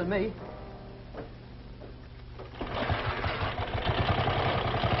stop here than me.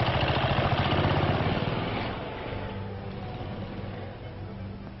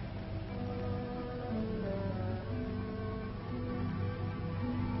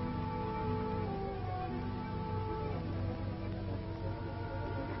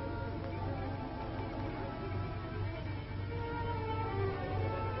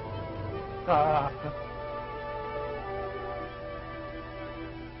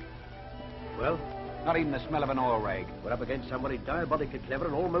 Well? Not even the smell of an oil rag. We're up against somebody diabolically clever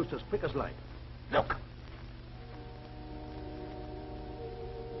and almost as quick as light. Look.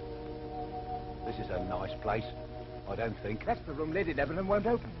 This is a nice place. I don't think. That's the room Lady Lebanon won't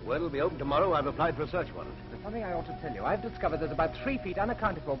open. Well, it'll be open tomorrow. I've applied for a search warrant. There's something I ought to tell you. I've discovered there's about 3 feet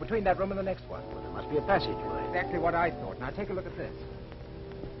unaccounted for between that room and the next one. Well, there must be a passageway. Exactly what I thought. Now, take a look at this.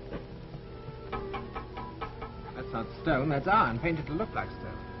 That's not stone, that's iron, painted to look like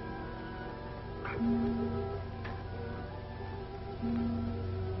stone.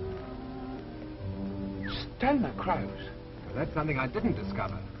 Stoner crows. Well, that's something I didn't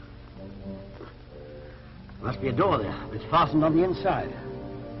discover. Must be a door there, but it's fastened on the inside.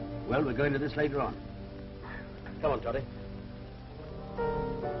 Well, we're going to this later on. Come on, Totty.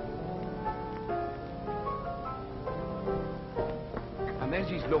 And there's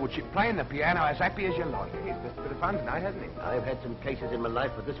his lordship playing the piano as happy as you like. He's just a bit of fun tonight, hasn't he? I've had some cases in my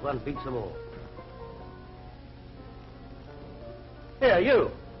life, but this one beats them all. Here, you.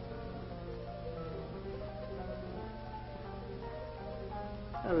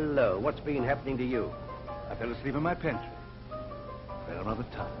 Hello, what's been happening to you? I fell asleep in my pantry. Fell another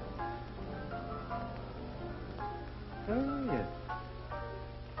time. Oh, yes.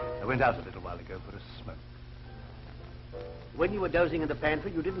 I went out a little while ago for a smoke. When you were dozing in the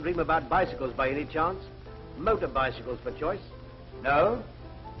pantry, you didn't dream about bicycles by any chance? Motor bicycles for choice? No.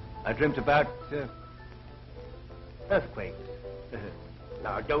 I dreamt about, earthquakes.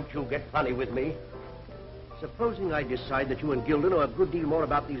 Now, don't you get funny with me. Supposing I decide that you and Gilder know a good deal more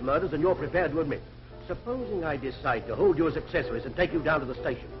about these murders than you're prepared to admit. Supposing I decide to hold you as accessories and take you down to the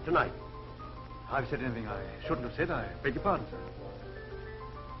station tonight. I've said anything I shouldn't have said. I beg your pardon, sir.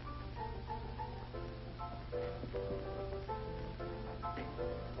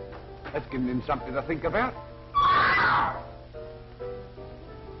 That's given him something to think about.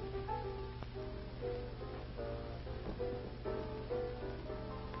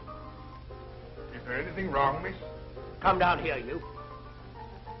 Is there anything wrong, miss? Come down here, you.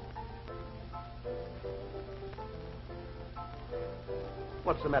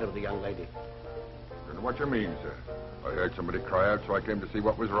 What's the matter with the young lady? I don't know what you mean, sir. I heard somebody cry out, so I came to see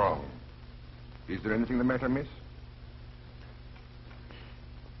what was wrong. Is there anything the matter, miss?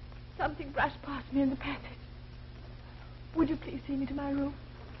 Something brushed past me in the passage. Would you please see me to my room?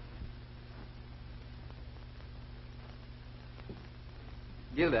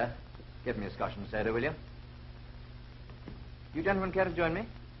 Gilder, get me a Scotch and soda, will you? You gentlemen care to join me?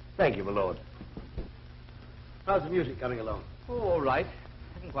 Thank you, my lord. How's the music coming along? Oh, all right.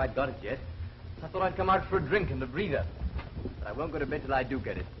 Haven't quite got it yet. I thought I'd come out for a drink and a breather. But I won't go to bed till I do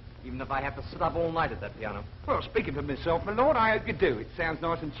get it, even if I have to sit up all night at that piano. Well, speaking for myself, my lord, I hope you do. It sounds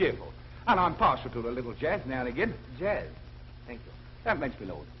nice and cheerful. And I'm partial to a little jazz now and again. Jazz? Thank you. Don't mention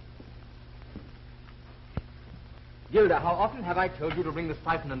me, lord. Gilder, how often have I told you to bring the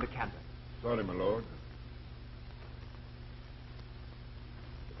siphon and decanter? Sorry, my lord.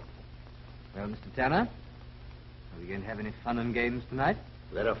 Well, Mr. Tanner, are we going to have any fun and games tonight?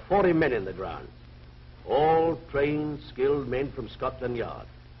 There are 40 men in the grounds. All trained, skilled men from Scotland Yard.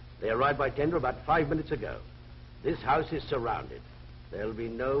 They arrived by tender about 5 minutes ago. This house is surrounded. There'll be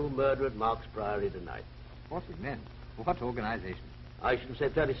no murder at Mark's Priory tonight. 40 men? What organization? I should have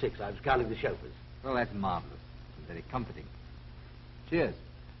said 36. I was counting the chauffeurs. Well, that's marvelous. And very comforting. Cheers.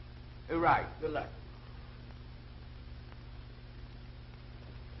 Hooray. Good luck.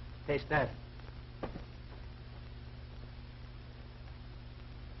 Taste that.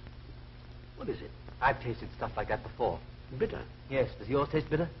 What is it? I've tasted stuff like that before. Bitter? Yes. Does yours taste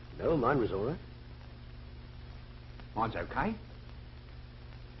bitter? No, mine was all right. Mine's okay.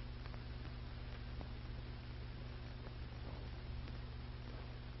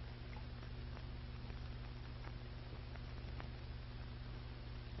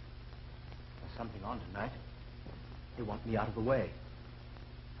 There's something on tonight. They want me out of the way.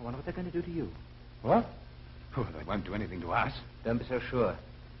 I wonder what they're going to do to you. What? Oh, they won't do anything to us. Don't be so sure.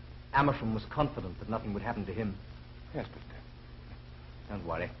 Amersham was confident that nothing would happen to him. Yes, but... Don't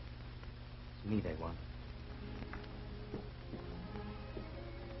worry. It's me they want.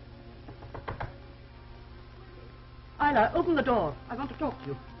 Isla, open the door. I want to talk to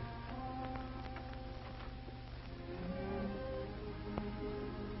you.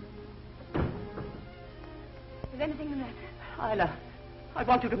 Is anything the matter? Isla, I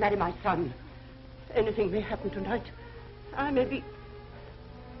want you to marry my son. Anything may happen tonight.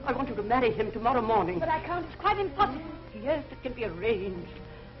 I want you to marry him tomorrow morning. But I can't. It's quite impossible. Yes, it can be arranged.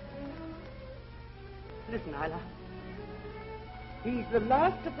 Listen, Isla. He's the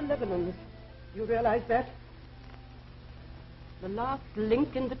last of the Lebanons. You realize that? The last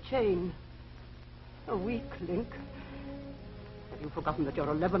link in the chain. A weak link. Have you forgotten that you're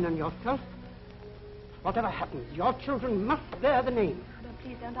a Lebanon yourself? Whatever happens, your children must bear the name. No,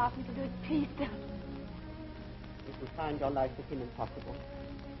 please don't ask me to do it. Please don't. mistress will find your life with him impossible.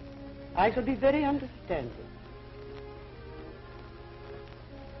 I shall be very understanding.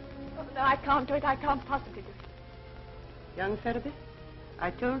 Oh, no, I can't do it. I can't possibly do it. Young Ferraby,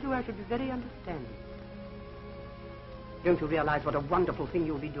 I told you I should be very understanding. Don't you realize what a wonderful thing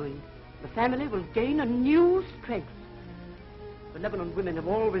you'll be doing? The family will gain a new strength. The Lebanon women have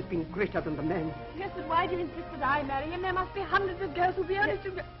always been greater than the men. Yes, but why do you insist that I marry him? There must be hundreds of girls who'll be honest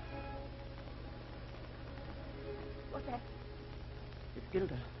to... What's that? It's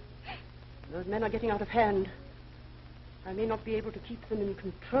Gilder. Those men are getting out of hand. I may not be able to keep them in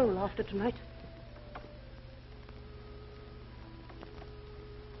control after tonight.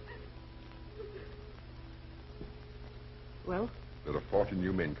 Well? There are 40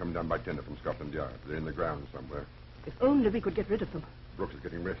 new men come down by tender from Scotland Yard. They're in the ground somewhere. If only we could get rid of them. Brooks is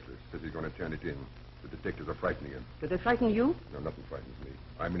getting restless. Says he's going to turn it in. The detectives are frightening him. Do they frighten you? No, nothing frightens me.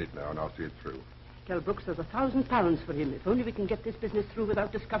 I'm in it now, and I'll see it through. Tell Brooks there's £1,000 for him. If only we can get this business through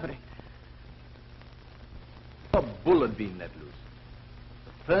without discovery. A bull had been let loose.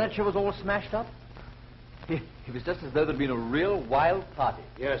 The furniture was all smashed up. It was just as though there'd been a real wild party.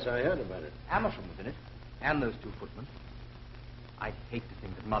 Yes, I heard about it. Amersham was in it, and those 2 footmen. I'd hate to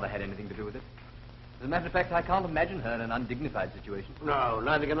think that Mother had anything to do with it. As a matter of fact, I can't imagine her in an undignified situation. No,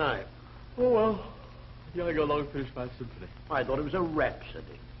 neither can I. Oh, well. I'll go along and finish my symphony. I thought it was a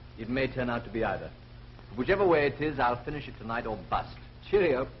rhapsody. It may turn out to be either. Whichever way it is, I'll finish it tonight or bust.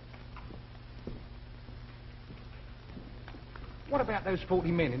 Cheerio. What about those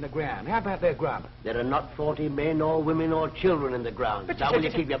 40 men in the ground? How about their grub? There are not 40 men or women or children in the ground. But Now will you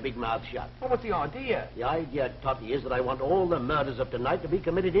keep your big mouth shut? Well, what's the idea? The idea, Totty, is that I want all the murders of tonight to be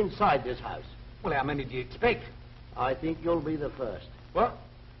committed inside this house. Well, how many do you expect? I think you'll be the first. What?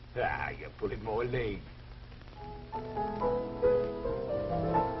 Ah, you're pulling more leg.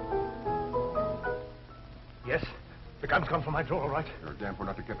 Yes? The gun's gone from my drawer, all right? You're a damn fool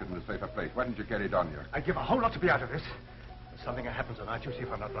not to keep it in a safer place. Why didn't you carry it on you? I'd give a whole lot to be out of this. There's something that happens tonight. You see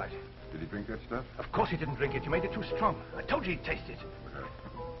if I'm not right. Did he drink that stuff? Of course he didn't drink it. You made it too strong. I told you he'd taste it.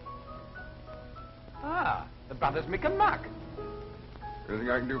 Ah, the brothers Mick and Mark. Anything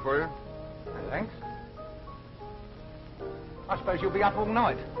I can do for you? Thanks. I suppose you'll be up all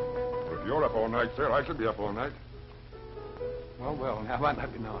night. Well, if you're up all night, sir, I shall be up all night. Well, now, won't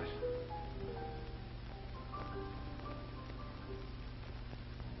that be nice?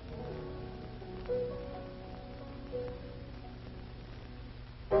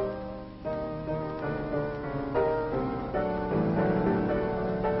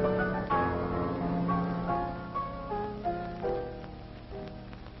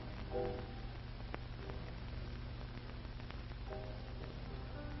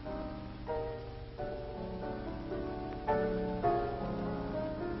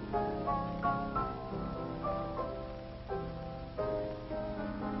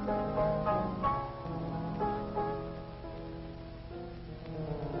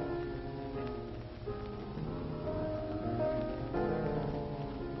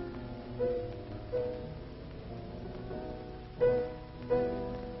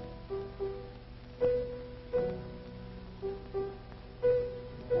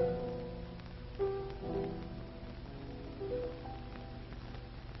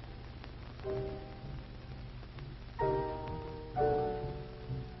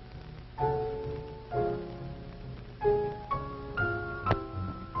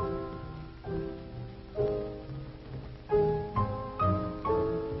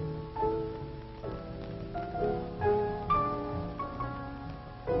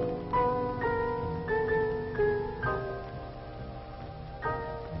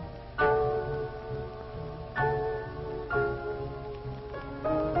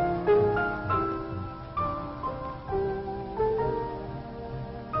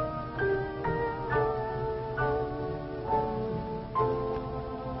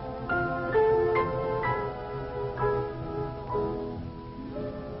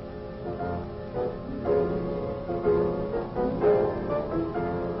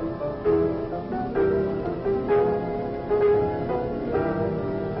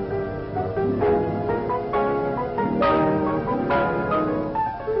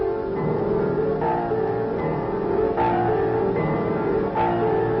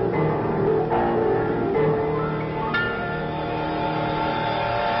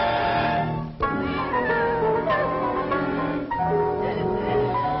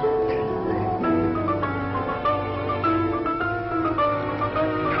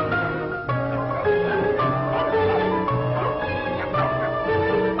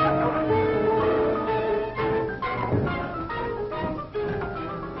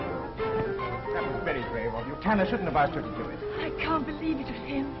 Tanner shouldn't have asked her to do it. I can't believe it was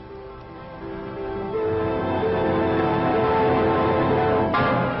him.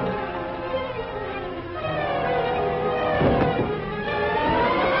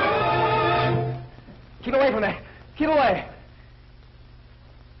 Keep away from there. Keep away.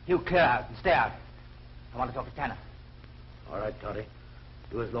 You clear out and stay out. I want to talk to Tanner. All right, Totty.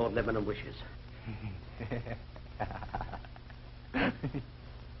 Do as Lord Lebanon wishes.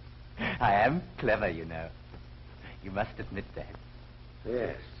 I am clever, you know. You must admit that.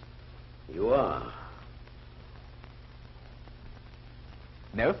 Yes, you are.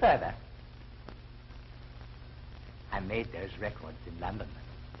 No further. I made those records in London.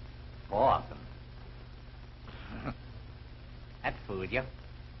 4 of them. That fooled you.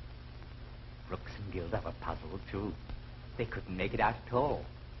 Brooks and Gilder were puzzled, too. They couldn't make it out at all.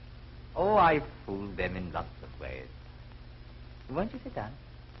 Oh, I fooled them in lots of ways. Won't you sit down?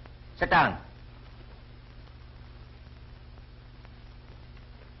 Sit down.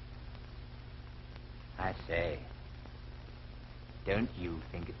 I say, don't you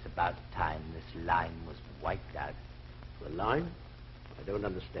think it's about time this line was wiped out? The line? I don't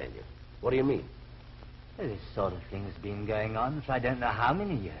understand you. What do you mean? Well, this sort of thing's been going on for I don't know how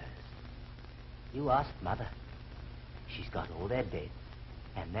many years. You ask Mother. She's got all their dates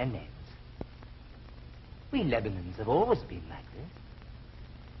and their names. We Lebanons have always been like this.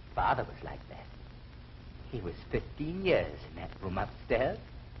 Father was like that. He was 15 years in that room upstairs.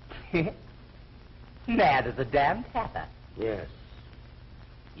 Mad as a damned hatter. Yes.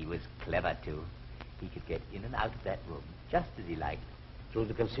 He was clever, too. He could get in and out of that room just as he liked. Through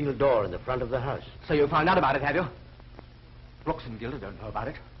the concealed door in the front of the house. So you found out about it, have you? Brooks and Gilder don't know about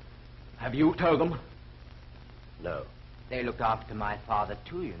it. Have you told them? No. They looked after my father,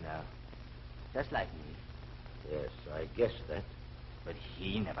 too, you know. Just like me. Yes, I guess that. But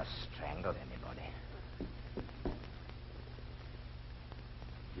he never strangled anybody.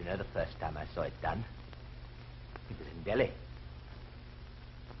 You know the first time I saw it done? It was in Delhi.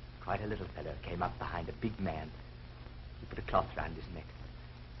 Quite a little fellow came up behind a big man. He put a cloth round his neck.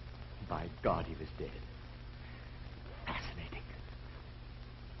 By God, he was dead. Fascinating.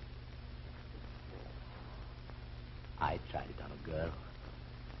 I tried it on a girl.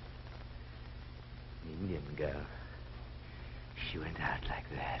 An Indian girl. She went out like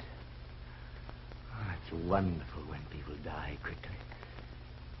that. Oh, it's wonderful when people die quickly.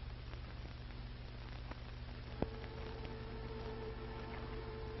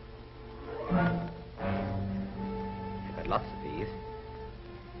 I've got lots of these.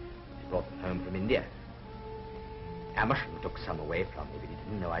 I brought them home from India. Amersham took some away from me, but he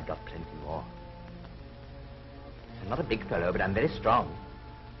didn't know I'd got plenty more. I'm not a big fellow, but I'm very strong.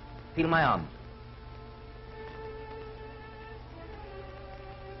 Feel my arms.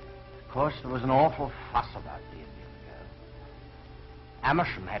 Of course, there was an awful fuss about the Indian girl.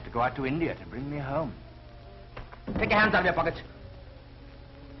 Amersham had to go out to India to bring me home. Take your hands out of your pockets.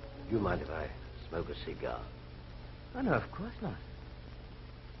 You mind if I smoke a cigar? Oh, no, of course not.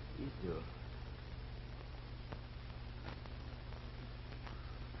 Please do.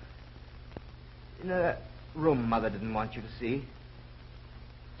 You know that room Mother didn't want you to see?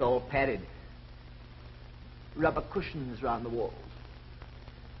 It's all padded. Rubber cushions round the walls.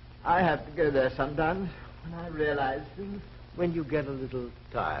 I have to go there sometimes when I realize things. When you get a little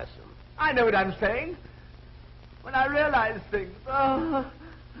tiresome. I know what I'm saying. When I realize things. Oh.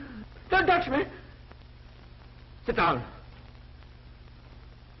 Don't touch me. Sit down.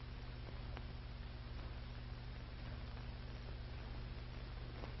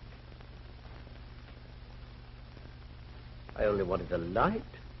 I only wanted a light.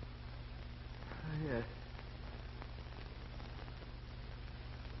 Oh, yes.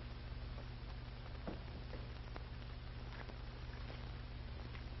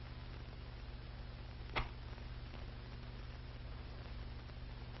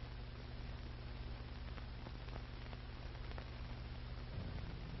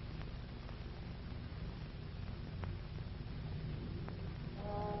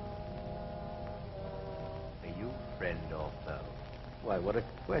 Friend or foe? Why, what a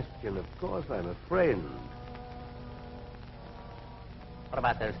question. Of course I'm a friend. What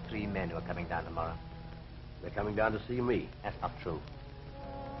about those 3 men who are coming down tomorrow? They're coming down to see me. That's not true.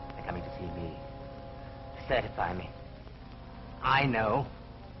 They're coming to see me. To certify me. I know.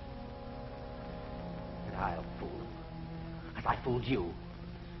 But I'll fool them. As I fooled you.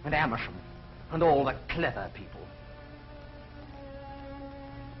 And Amersham. And all the clever people.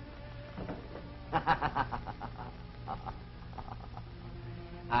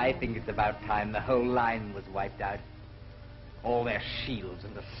 I think it's about time the whole line was wiped out. All their shields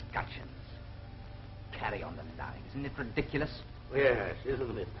and escutcheons. carry on the line. Isn't it ridiculous? Yes,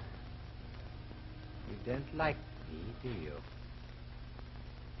 isn't it? You don't like me, do you?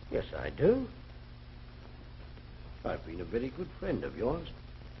 Yes, I do. I've been a very good friend of yours.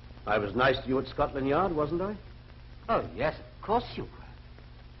 I was nice to you at Scotland Yard, wasn't I? Oh, yes, of course you were.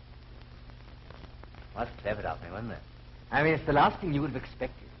 Was clever of me, wasn't it? I mean, it's the last thing you would have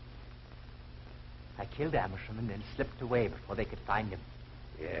expected. I killed Amersham and then slipped away before they could find him.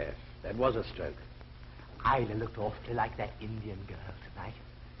 Yes, that was a stroke. Isla looked awfully like that Indian girl tonight.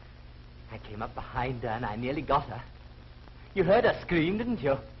 I came up behind her and I nearly got her. You heard her scream, didn't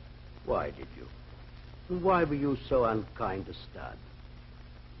you? Why did you? And why were you so unkind to Stud?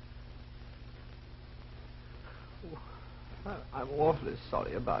 I'm awfully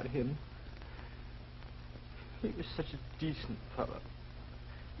sorry about him. He was such a decent fellow.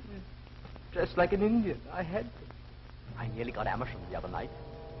 He was dressed like an Indian. I had to. I nearly got Amersham the other night.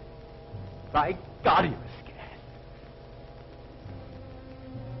 By God, he was scared.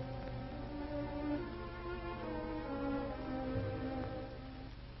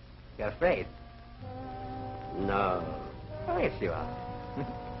 You're afraid? No. Oh, yes, you are.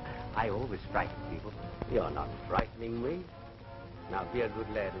 I always frighten people. You're not frightening me. Now, be a good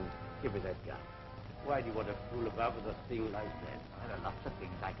lad and give me that gun. Why do you want to fool about with a thing like that? There are lots of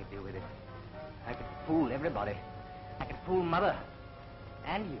things I could do with it. I could fool everybody. I could fool Mother.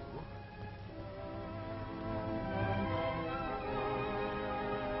 And you.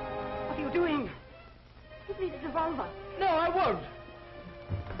 What are you doing? Give me the revolver. No, I won't.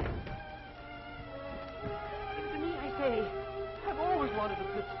 Give it to me, I say. I've always wanted a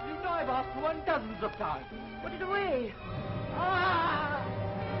pistol. You know I've asked for one dozens of times. Put it away. Ah!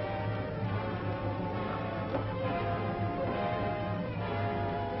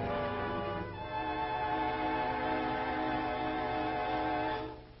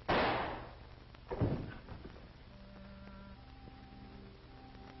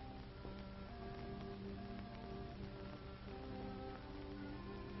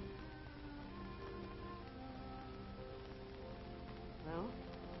 Well?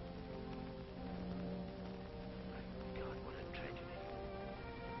 God, what a tragedy.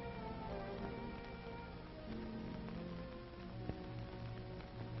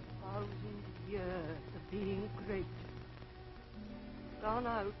 Thousand years of being great. Gone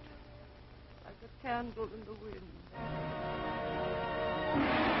out like a candle in the wind.